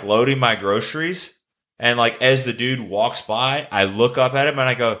 And I'm like loading my groceries. And like as the dude walks by, I look up at him and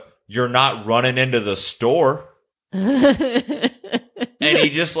I go, "You're not running into the store." And he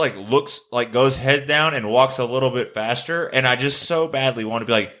just like looks, like goes head down and walks a little bit faster. And I just so badly want to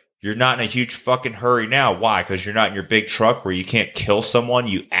be like, "You're not in a huge fucking hurry now." Why? Because you're not in your big truck where you can't kill someone,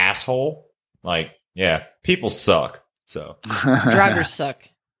 you asshole. Like, yeah, people suck. So drivers suck.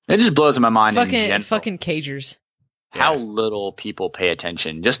 It just blows my mind. Fucking cagers. How little people pay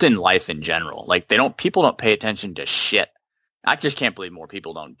attention, just in life in general. Like people don't pay attention to shit. I just can't believe more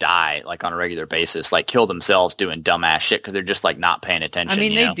people don't die like on a regular basis, like kill themselves doing dumbass shit because they're just like not paying attention. I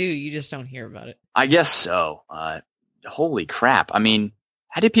mean, they do. You just don't hear about it. I guess so. Holy crap! I mean,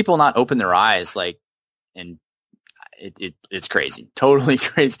 how did people not open their eyes? Like, and it's crazy, totally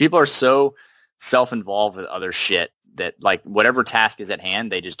crazy. People are so self-involved with other shit that like whatever task is at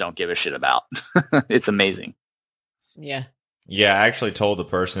hand, they just don't give a shit about. It's amazing. Yeah. Yeah, I actually told the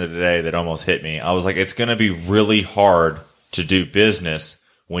person today that almost hit me. I was like, it's going to be really hard to do business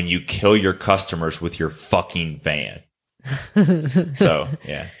when you kill your customers with your fucking van. So,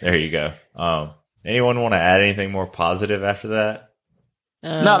 yeah, there you go. Anyone want to add anything more positive after that?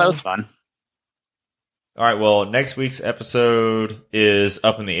 No, that was fun. All right, well, next week's episode is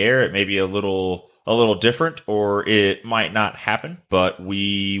up in the air. It may be a little different, or it might not happen, but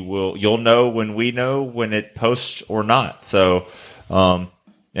you'll know when it posts or not. So,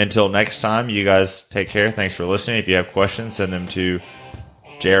 until next time, you guys take care. Thanks for listening. If you have questions, send them to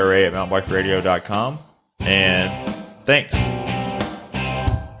jra@mountainbikeradio.com, and thanks.